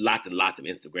 Instagram, lots and lots of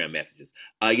Instagram messages.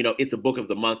 It's a book of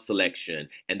the month selection,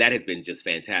 and that has been just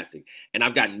fantastic. And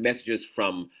I've gotten messages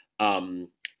from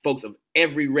folks of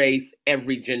every race,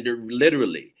 every gender,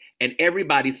 literally, and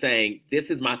everybody saying,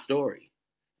 "This is my story.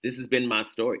 This has been my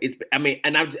story."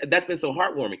 That's been so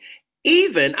heartwarming.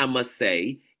 Even, I must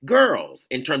say, girls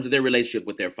in terms of their relationship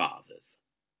with their fathers.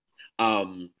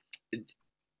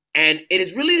 And it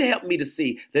has really helped me to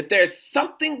see that there's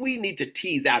something we need to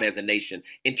tease out as a nation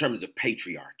in terms of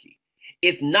patriarchy.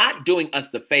 It's not doing us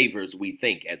the favors we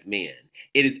think as men.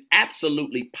 It is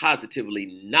absolutely,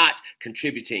 positively not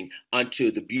contributing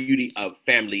unto the beauty of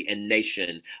family and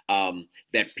nation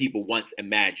that people once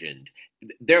imagined.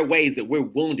 There are ways that we're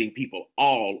wounding people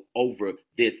all over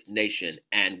this nation,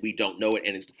 and we don't know it.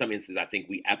 And in some instances, I think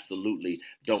we absolutely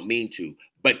don't mean to,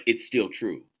 but it's still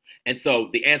true. And so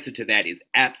the answer to that is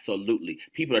absolutely.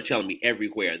 People are telling me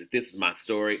everywhere that this is my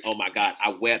story. Oh my God, I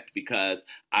wept because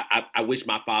I wish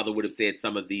my father would have said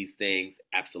some of these things.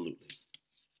 Absolutely.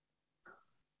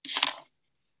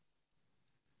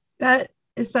 That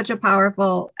is such a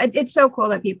powerful, it's so cool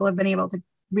that people have been able to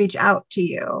reach out to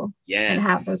you and Yes.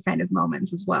 have those kind of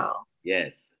moments as well.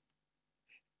 Yes.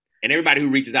 And everybody who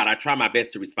reaches out, I try my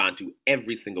best to respond to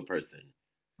every single person.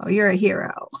 Oh, you're a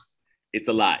hero. It's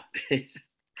a lot.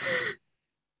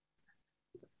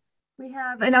 We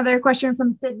have another question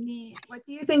from Sydney. What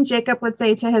do you think Jacob would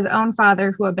say to his own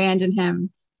father who abandoned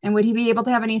him? And would he be able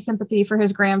to have any sympathy for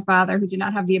his grandfather who did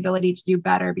not have the ability to do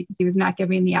better because he was not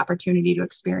given the opportunity to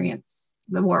experience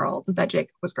the world that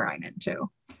Jacob was growing into?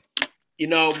 You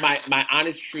know, my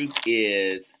honest truth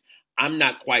is I'm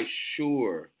not quite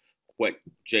sure what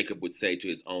Jacob would say to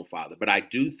his own father, but I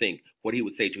do think what he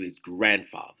would say to his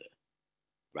grandfather,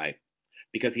 right?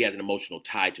 Because he has an emotional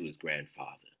tie to his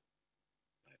grandfather.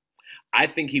 I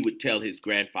think he would tell his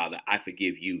grandfather, I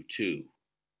forgive you too.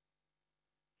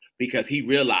 Because he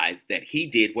realized that he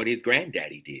did what his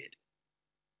granddaddy did,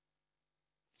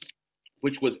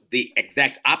 which was the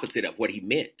exact opposite of what he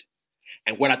meant.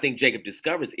 And what I think Jacob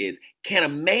discovers is, can a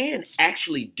man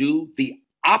actually do the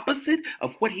opposite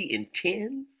of what he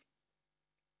intends?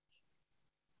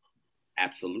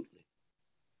 Absolutely.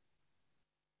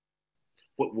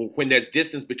 When there's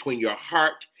distance between your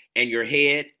heart and your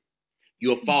head,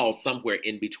 you'll fall somewhere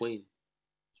in between.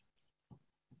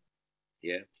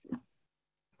 Yeah.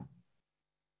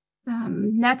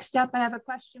 Next up, I have a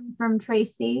question from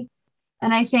Tracy.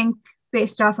 And I think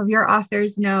based off of your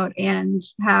author's note and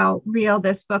how real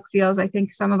this book feels, I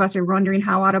think some of us are wondering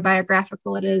how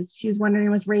autobiographical it is. She's wondering,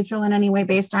 was Rachel in any way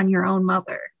based on your own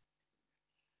mother?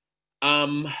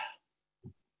 In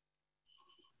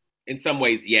some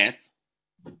ways, yes.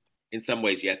 In some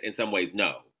ways, yes. In some ways,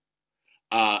 no.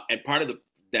 And part of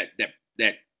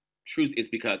that truth is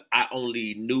because I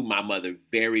only knew my mother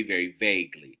very, very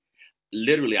vaguely.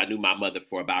 Literally, I knew my mother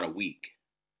for about a week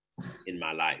in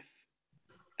my life.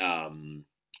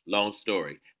 Long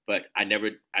story, but I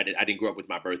didn't grow up with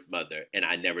my birth mother, and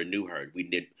I never knew her.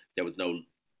 There was no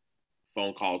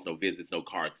phone calls, no visits, no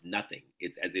cards, nothing.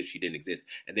 It's as if she didn't exist.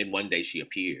 And then one day she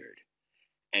appeared,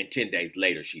 and 10 days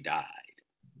later she died.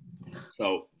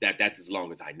 So that's as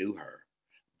long as I knew her.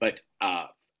 But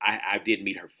I did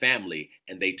meet her family,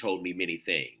 and they told me many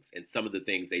things. And some of the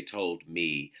things they told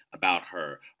me about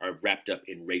her are wrapped up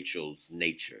in Rachel's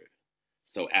nature.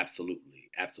 So absolutely,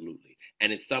 absolutely.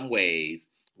 And in some ways,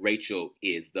 Rachel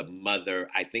is the mother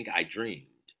I think I dreamed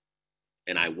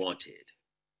and I wanted.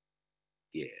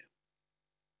 Yeah.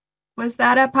 Was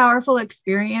that a powerful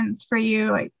experience for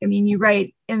you? I mean, you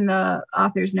write in the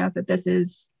author's note that this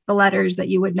is the letters that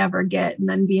you would never get, and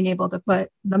then being able to put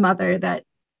the mother that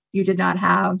you did not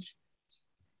have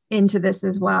into this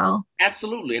as well.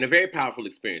 Absolutely. And a very powerful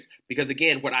experience. Because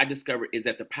again, what I discovered is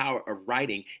that the power of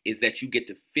writing is that you get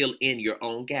to fill in your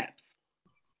own gaps.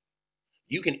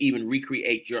 You can even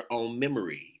recreate your own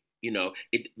memory,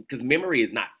 because memory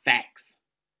is not facts.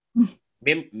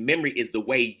 Memory is the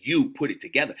way you put it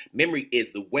together. Memory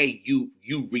is the way you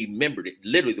remembered it,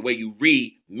 literally the way you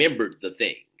remembered the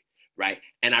thing, right?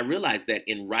 And I realized that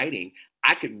in writing,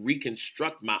 I could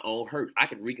reconstruct my own hurt. I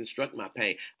could reconstruct my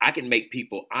pain. I can make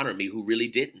people honor me who really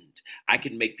didn't. I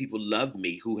can make people love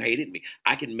me who hated me.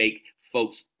 I can make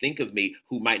folks think of me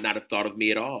who might not have thought of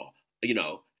me at all,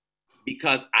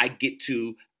 because I get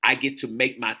to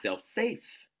make myself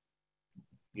safe,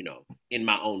 in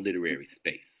my own literary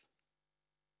space.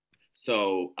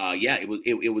 So yeah,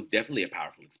 it was definitely a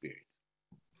powerful experience.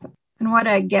 And what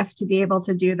a gift to be able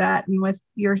to do that, and with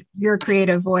your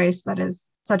creative voice, that is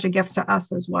such a gift to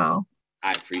us as well.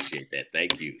 I appreciate that.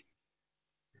 Thank you.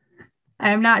 I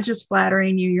am not just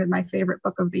flattering you. You're my favorite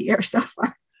book of the year so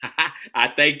far. I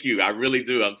thank you. I really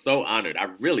do. I'm so honored. I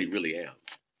really, really am.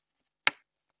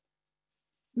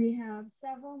 We have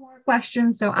several more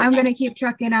questions, so I'm going to keep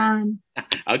trucking on.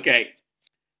 Okay.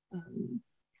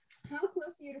 How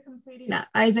close are you to completing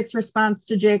Isaac's response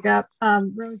to Jacob?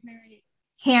 Rosemary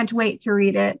can't wait to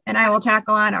read it, and I will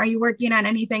tackle on. Are you working on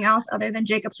anything else other than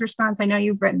Jacob's response? I know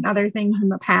you've written other things in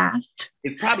the past.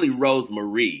 It's probably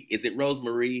Rosemary. Is it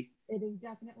Rosemary? It is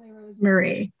definitely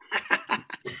Rosemary.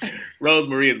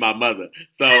 Rosemary is my mother.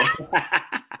 So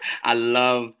I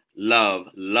love. No,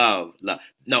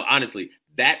 honestly,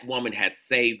 that woman has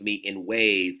saved me in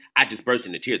ways. I just burst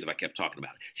into tears if I kept talking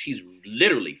about it. She's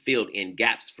literally filled in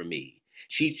gaps for me.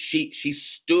 She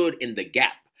stood in the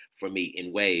gap for me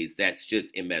in ways that's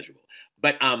just immeasurable.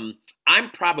 But I'm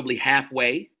probably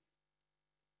halfway.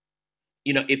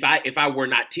 If I were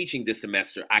not teaching this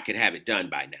semester, I could have it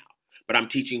done by now. But I'm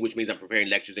teaching, which means I'm preparing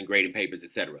lectures and grading papers,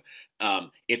 etc.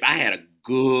 If I had a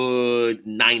good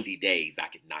 90 days, I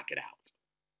could knock it out.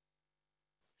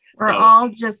 We're all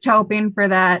just hoping for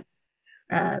that.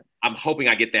 I'm hoping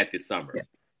I get that this summer.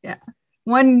 Yeah.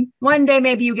 one day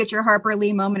maybe you get your Harper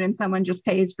Lee moment and someone just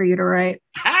pays for you to write.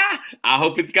 I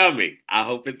hope it's coming. I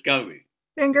hope it's coming.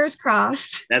 Fingers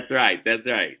crossed. That's right. That's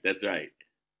right. That's right.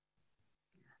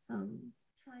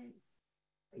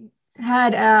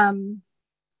 Had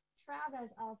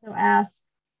Travis also asked,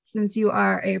 since you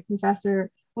are a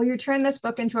professor, will you turn this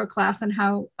book into a class on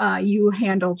how you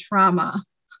handle trauma?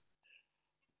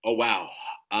 Oh, wow.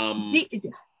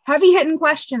 Heavy hitting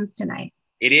questions tonight.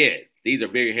 It is. These are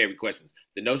very heavy questions.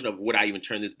 The notion of would I even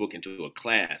turn this book into a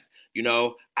class? You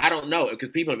know, I don't know,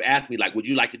 because people have asked me, like, would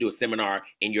you like to do a seminar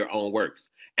in your own works?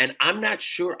 And I'm not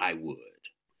sure I would,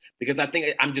 because I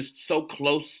think I'm just so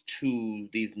close to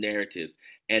these narratives,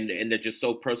 and they're just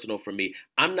so personal for me.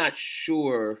 I'm not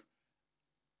sure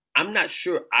I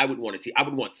would want to. I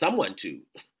would want someone to.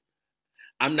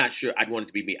 I'm not sure I'd want it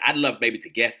to be me. I'd love maybe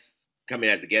to come in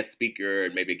as a guest speaker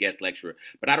and maybe a guest lecturer,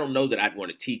 but I don't know that I'd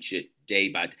want to teach it day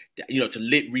by day,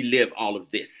 to relive all of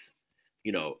this,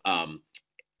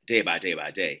 day by day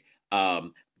by day.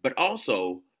 But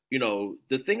also,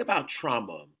 the thing about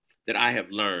trauma that I have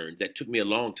learned, that took me a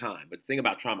long time, but the thing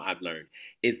about trauma I've learned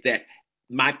is that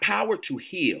my power to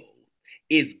heal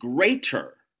is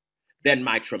greater than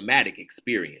my traumatic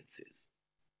experiences.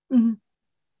 Mm-hmm.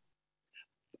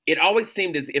 It always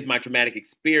seemed as if my traumatic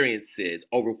experiences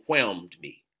overwhelmed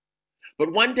me.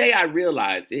 But one day I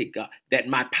realized, hey God, that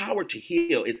my power to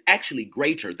heal is actually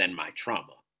greater than my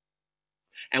trauma.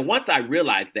 And once I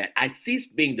realized that, I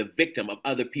ceased being the victim of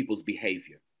other people's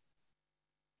behavior.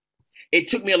 It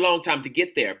took me a long time to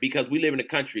get there, because we live in a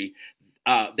country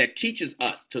that teaches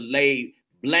us to lay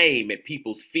blame at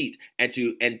people's feet and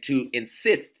to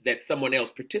insist that someone else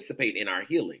participate in our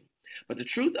healing. But the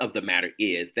truth of the matter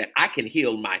is that I can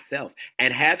heal myself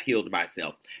and have healed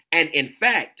myself. And in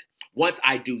fact, once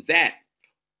I do that,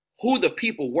 who the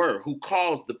people were who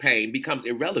caused the pain becomes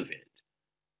irrelevant.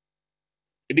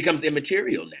 It becomes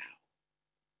immaterial now,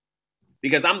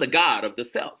 because I'm the God of the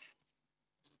self.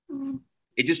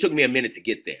 It just took me a minute to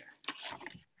get there.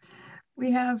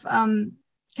 We have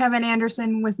Kevin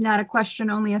Anderson with not a question,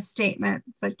 only a statement,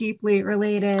 but deeply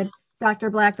related.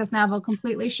 Dr. Black, this novel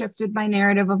completely shifted my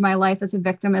narrative of my life as a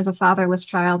victim, as a fatherless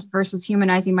child, versus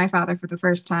humanizing my father for the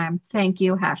first time. Thank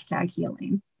you.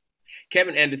 #healing.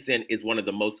 Kevin Anderson is one of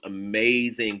the most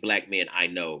amazing Black men I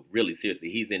know. Really, seriously,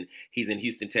 he's in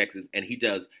Houston, Texas, and he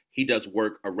does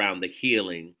work around the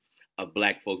healing of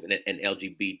Black folks and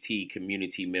LGBT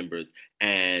community members.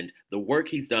 And the work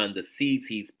he's done, the seeds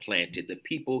he's planted, the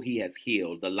people he has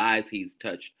healed, the lives he's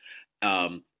touched,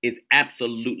 is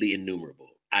absolutely innumerable.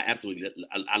 I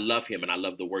love him, and I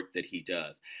love the work that he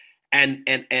does. And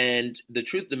the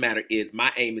truth of the matter is,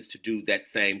 my aim is to do that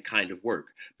same kind of work,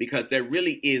 because there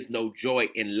really is no joy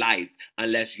in life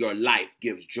unless your life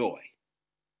gives joy.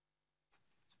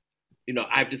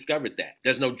 I've discovered that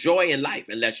there's no joy in life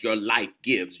unless your life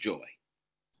gives joy.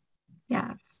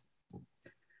 Yes.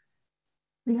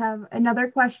 We have another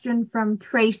question from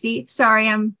Tracy. Sorry,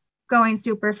 I'm going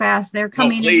super fast. They're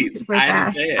coming in super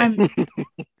fast.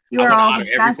 You are all the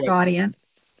best audience.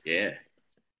 Yeah.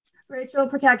 Rachel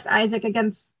protects Isaac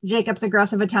against Jacob's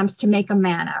aggressive attempts to make a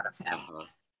man out of him. Uh-huh.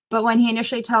 But when he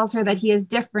initially tells her that he is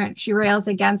different, she rails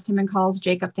against him and calls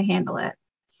Jacob to handle it.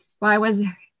 Why was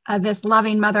this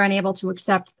loving mother unable to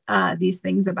accept these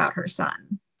things about her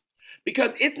son?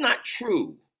 Because it's not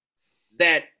true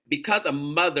that because a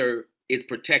mother is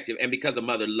protective and because a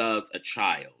mother loves a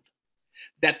child,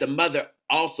 that the mother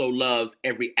also loves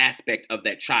every aspect of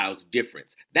that child's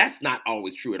difference. That's not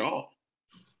always true at all.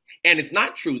 And it's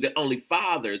not true that only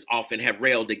fathers often have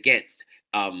railed against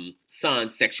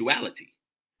sons' sexuality.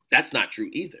 That's not true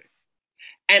either.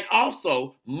 And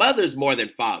also, mothers more than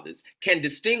fathers can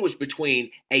distinguish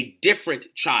between a different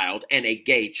child and a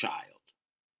gay child.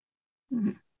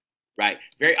 Mm-hmm. Right?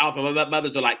 Very often,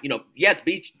 mothers are like, yes,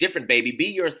 be different, baby, be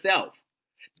yourself.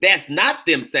 That's not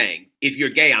them saying, if you're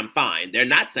gay, I'm fine. They're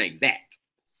not saying that.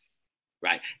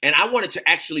 Right? And I wanted to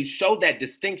actually show that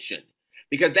distinction,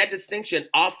 because that distinction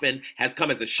often has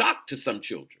come as a shock to some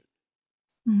children,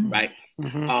 right?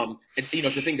 Mm-hmm. And,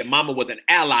 to think that mama was an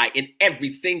ally in every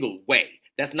single way.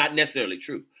 That's not necessarily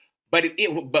true. But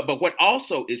but what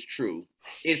also is true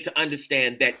is to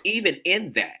understand that even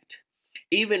in that,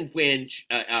 even when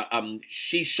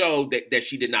she showed that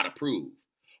she did not approve,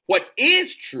 what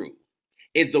is true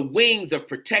is the wings of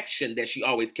protection that she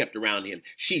always kept around him.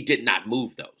 She did not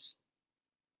move those.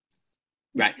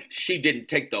 Right? She didn't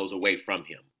take those away from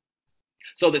him.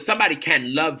 So that somebody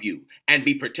can love you and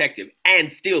be protective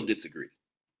and still disagree.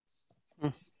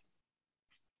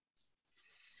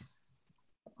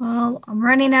 Well, I'm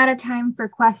running out of time for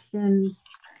questions,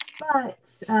 but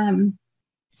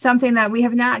something that we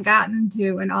have not gotten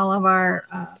to in all of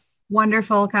our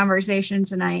wonderful conversation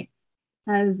tonight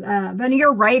has been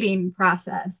your writing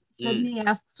process. Sydney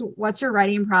asks, what's your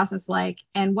writing process like?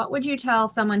 And what would you tell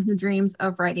someone who dreams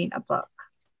of writing a book?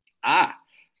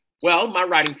 Well, my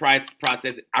writing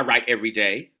process, I write every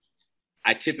day.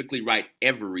 I typically write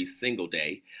every single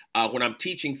day. When I'm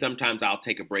teaching, sometimes I'll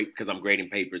take a break because I'm grading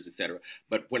papers, etc.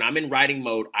 But when I'm in writing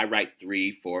mode, I write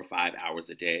 3, 4, 5 hours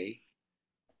a day.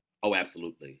 Oh,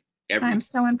 absolutely. I'm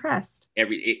so impressed.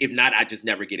 If not, I just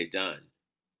never get it done.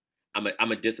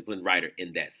 I'm a disciplined writer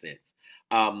in that sense.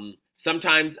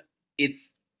 Sometimes it's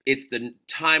the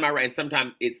time I write, and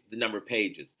sometimes it's the number of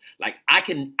pages. Like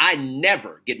I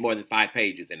never get more than 5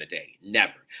 pages in a day.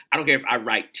 Never. I don't care if I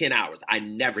write 10 hours. I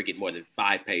never get more than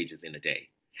 5 pages in a day.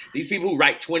 These people who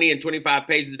write 20 and 25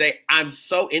 pages a day, I'm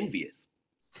so envious.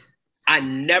 I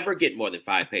never get more than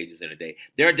 5 pages in a day.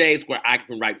 There are days where I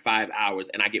can write 5 hours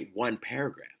and I get 1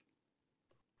 paragraph.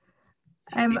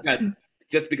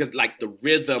 Because like the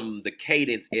rhythm, the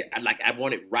cadence, I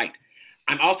want it right.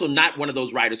 I'm also not one of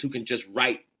those writers who can just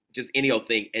write just any old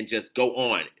thing and just go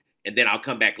on and then I'll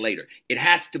come back later. It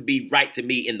has to be right to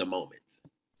me in the moment.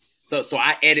 So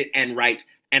I edit and write,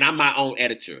 and I'm my own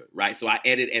editor, right? So I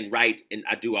edit and write and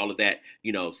I do all of that,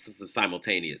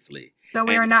 simultaneously. So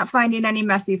we are not finding any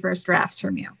messy first drafts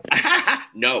from you.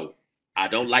 No, I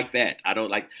don't like that.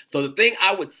 So the thing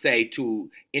I would say to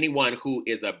anyone who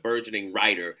is a burgeoning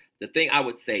writer, the thing I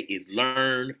would say is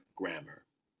learn grammar.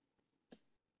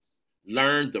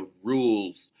 Learn the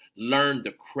rules, learn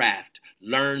the craft,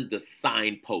 learn the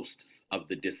signposts of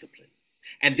the discipline.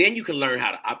 And then you can learn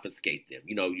how to obfuscate them.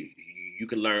 You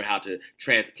can learn how to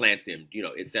transplant them,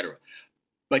 etc.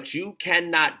 But you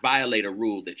cannot violate a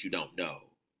rule that you don't know,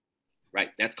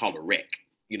 right? That's called a wreck,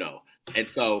 And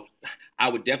so I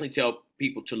would definitely tell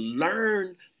people to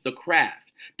learn the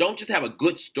craft. Don't just have a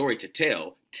good story to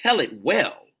tell it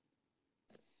well.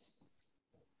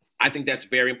 I think that's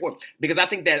very important because I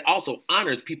think that also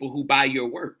honors people who buy your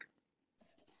work.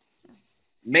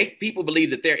 Make people believe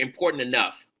that they're important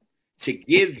enough to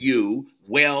give you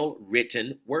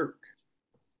well-written work.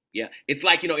 Yeah. It's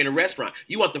like, in a restaurant,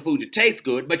 you want the food to taste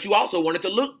good, but you also want it to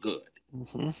look good.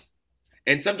 Mm-hmm.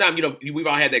 And sometimes, we've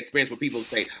all had that experience where people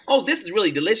say, oh, this is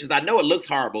really delicious. I know it looks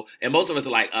horrible. And most of us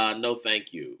are like, no,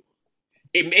 thank you.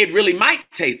 It really might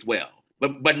taste well,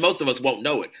 but most of us won't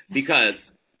know it because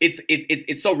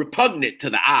it's so repugnant to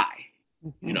the eye,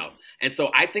 And so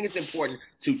I think it's important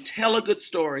to tell a good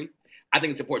story. I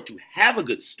think it's important to have a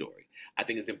good story. I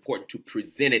think it's important to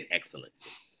present it excellently.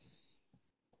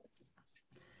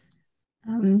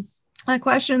 A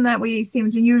question that we seem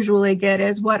to usually get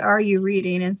is, what are you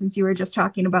reading? And since you were just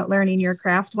talking about learning your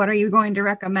craft, what are you going to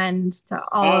recommend to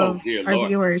all of our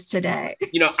viewers today?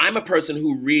 I'm a person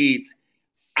who reads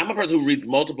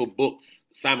multiple books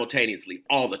simultaneously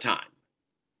all the time.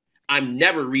 I'm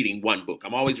never reading one book.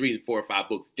 I'm always reading 4 or 5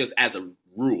 books just as a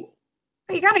rule.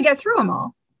 You got to get through them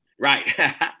all. Right.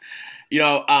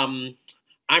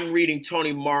 I'm reading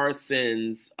Toni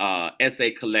Morrison's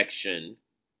essay collection.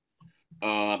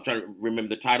 I'm trying to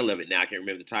remember the title of it now. I can't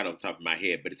remember the title off the top of my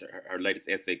head, but it's her latest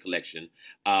essay collection.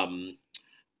 I'm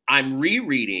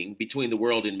rereading Between the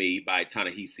World and Me by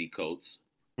Ta-Nehisi Coates.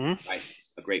 Right?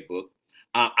 A great book.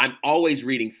 I'm always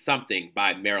reading something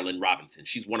by Marilynne Robinson.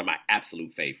 She's one of my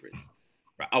absolute favorites.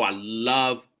 Right? Oh, I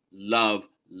love Marilynne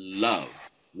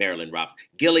Robinson.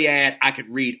 Gilead, I could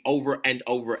read over and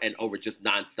over and over, just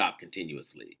nonstop,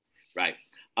 continuously. Right?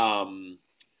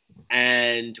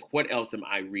 And what else am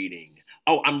I reading?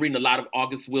 Oh, I'm reading a lot of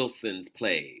August Wilson's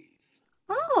plays.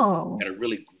 Oh. That are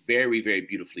really very, very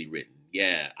beautifully written.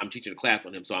 Yeah, I'm teaching a class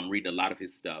on him, so I'm reading a lot of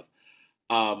his stuff.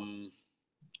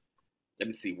 Let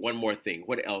me see, one more thing.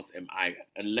 What else am I?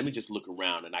 And let me just look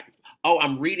around, and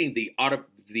I'm reading the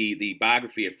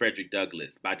biography of Frederick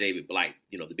Douglass by David Blight.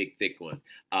 The big thick one.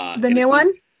 The new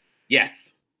one?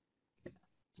 Yes.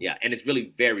 Yeah, and it's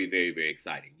really very, very, very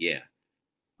exciting. Yeah.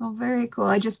 Oh, very cool.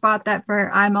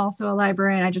 I'm also a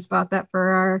librarian. I just bought that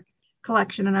for our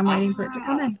collection, and I'm waiting for it to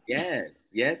come in. Yes.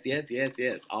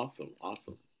 Awesome.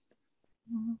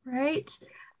 All right.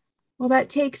 Well, that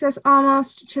takes us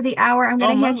almost to the hour. I'm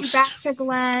going to hand you back to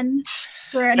Glenn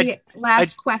for any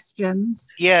last questions.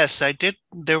 Yes, I did.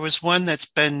 There was one that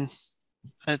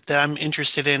I'm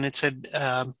interested in. It said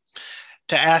to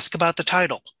ask about the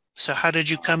title. So how did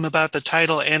you come about the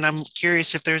title? And I'm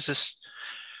curious if there's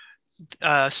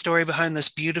a story behind this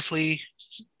beautifully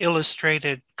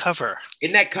illustrated cover.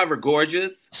 Isn't that cover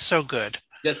gorgeous? So good.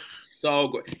 Just so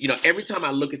good. Every time I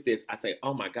look at this, I say,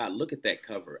 oh my God, look at that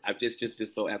cover. I'm just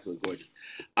so absolutely gorgeous.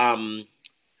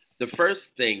 The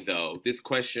first thing though, this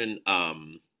question,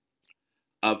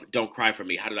 of Don't Cry for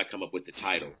Me. How did I come up with the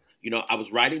title? You know, I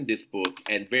was writing this book,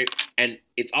 and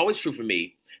it's always true for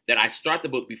me that I start the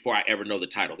book before I ever know the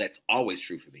title. That's always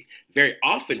true for me. Very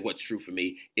often what's true for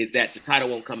me is that the title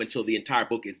won't come until the entire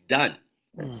book is done.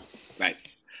 Right.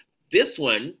 This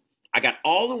one, I got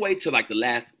all the way to like the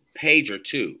last page or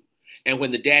two. And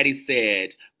when the daddy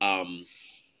said,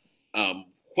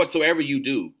 whatsoever you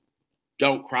do,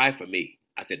 don't cry for me,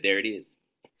 I said, there it is.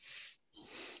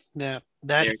 Yeah,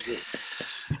 there it is.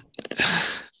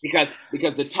 Because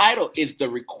the title is the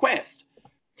request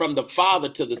from the father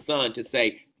to the son to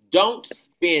say, don't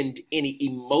spend any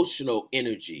emotional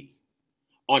energy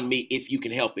on me if you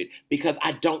can help it, because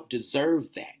I don't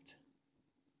deserve that.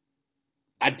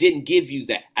 I didn't give you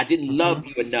that. I didn't love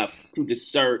you enough to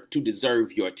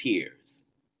deserve your tears.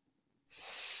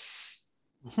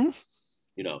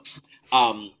 You know.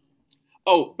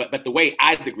 But the way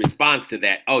Isaac responds to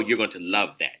that, you're going to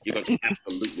love that. You're going to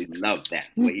absolutely love that.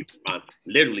 The way he responds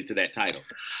literally to that title.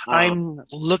 I'm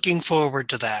looking forward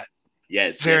to that.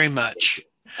 Yes. Very much.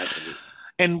 Absolutely.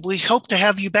 And we hope to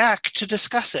have you back to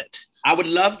discuss it. I would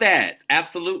love that.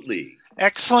 Absolutely.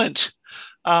 Excellent.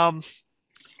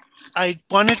 I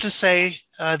wanted to say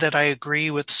that I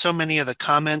agree with so many of the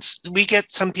comments. We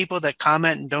get some people that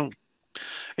comment and don't.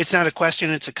 It's not a question,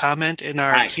 it's a comment in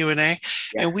our Q&A. Yeah.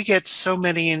 And we get so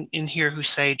many in here who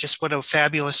say just what a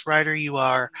fabulous writer you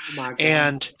are,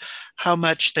 and how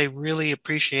much they really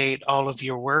appreciate all of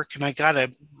your work. And I got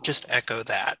to just echo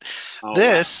that.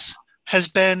 This has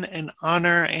been an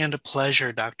honor and a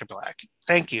pleasure, Dr. Black.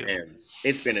 Thank you. Man,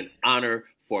 it's been an honor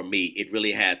for me. It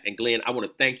really has. And Glenn, I want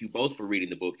to thank you both for reading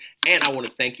the book. And I want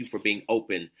to thank you for being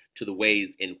open to the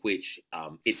ways in which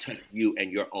it touched you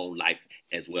and your own life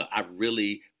as well. I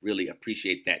really, really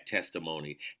appreciate that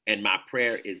testimony. And my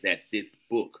prayer is that this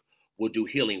book will do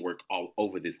healing work all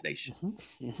over this nation.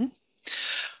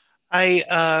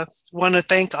 I want to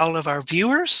thank all of our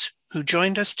viewers who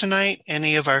joined us tonight,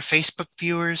 any of our Facebook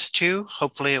viewers too.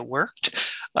 Hopefully it worked.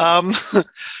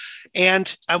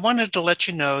 And I wanted to let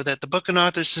you know that the Book and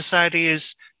Authors Society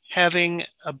is having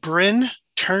a Bryn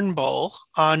Turnbull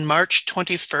on March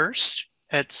 21st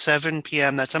at 7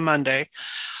 p.m. That's a Monday,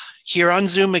 here on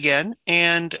Zoom again.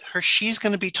 And she's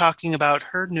going to be talking about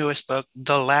her newest book,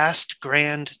 The Last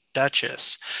Grand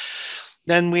Duchess.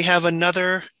 Then we have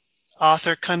another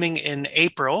author coming in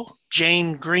April,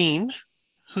 Jane Green,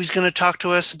 who's going to talk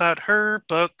to us about her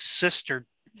book, Sister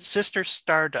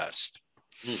Stardust.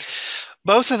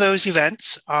 Both of those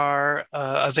events are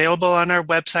available on our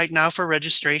website now for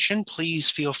registration.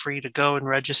 Please feel free to go and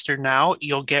register now.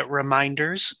 You'll get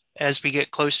reminders as we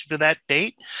get closer to that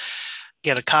date.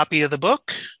 Get a copy of the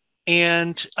book.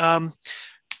 And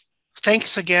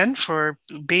thanks again for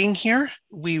being here.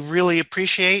 We really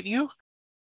appreciate you.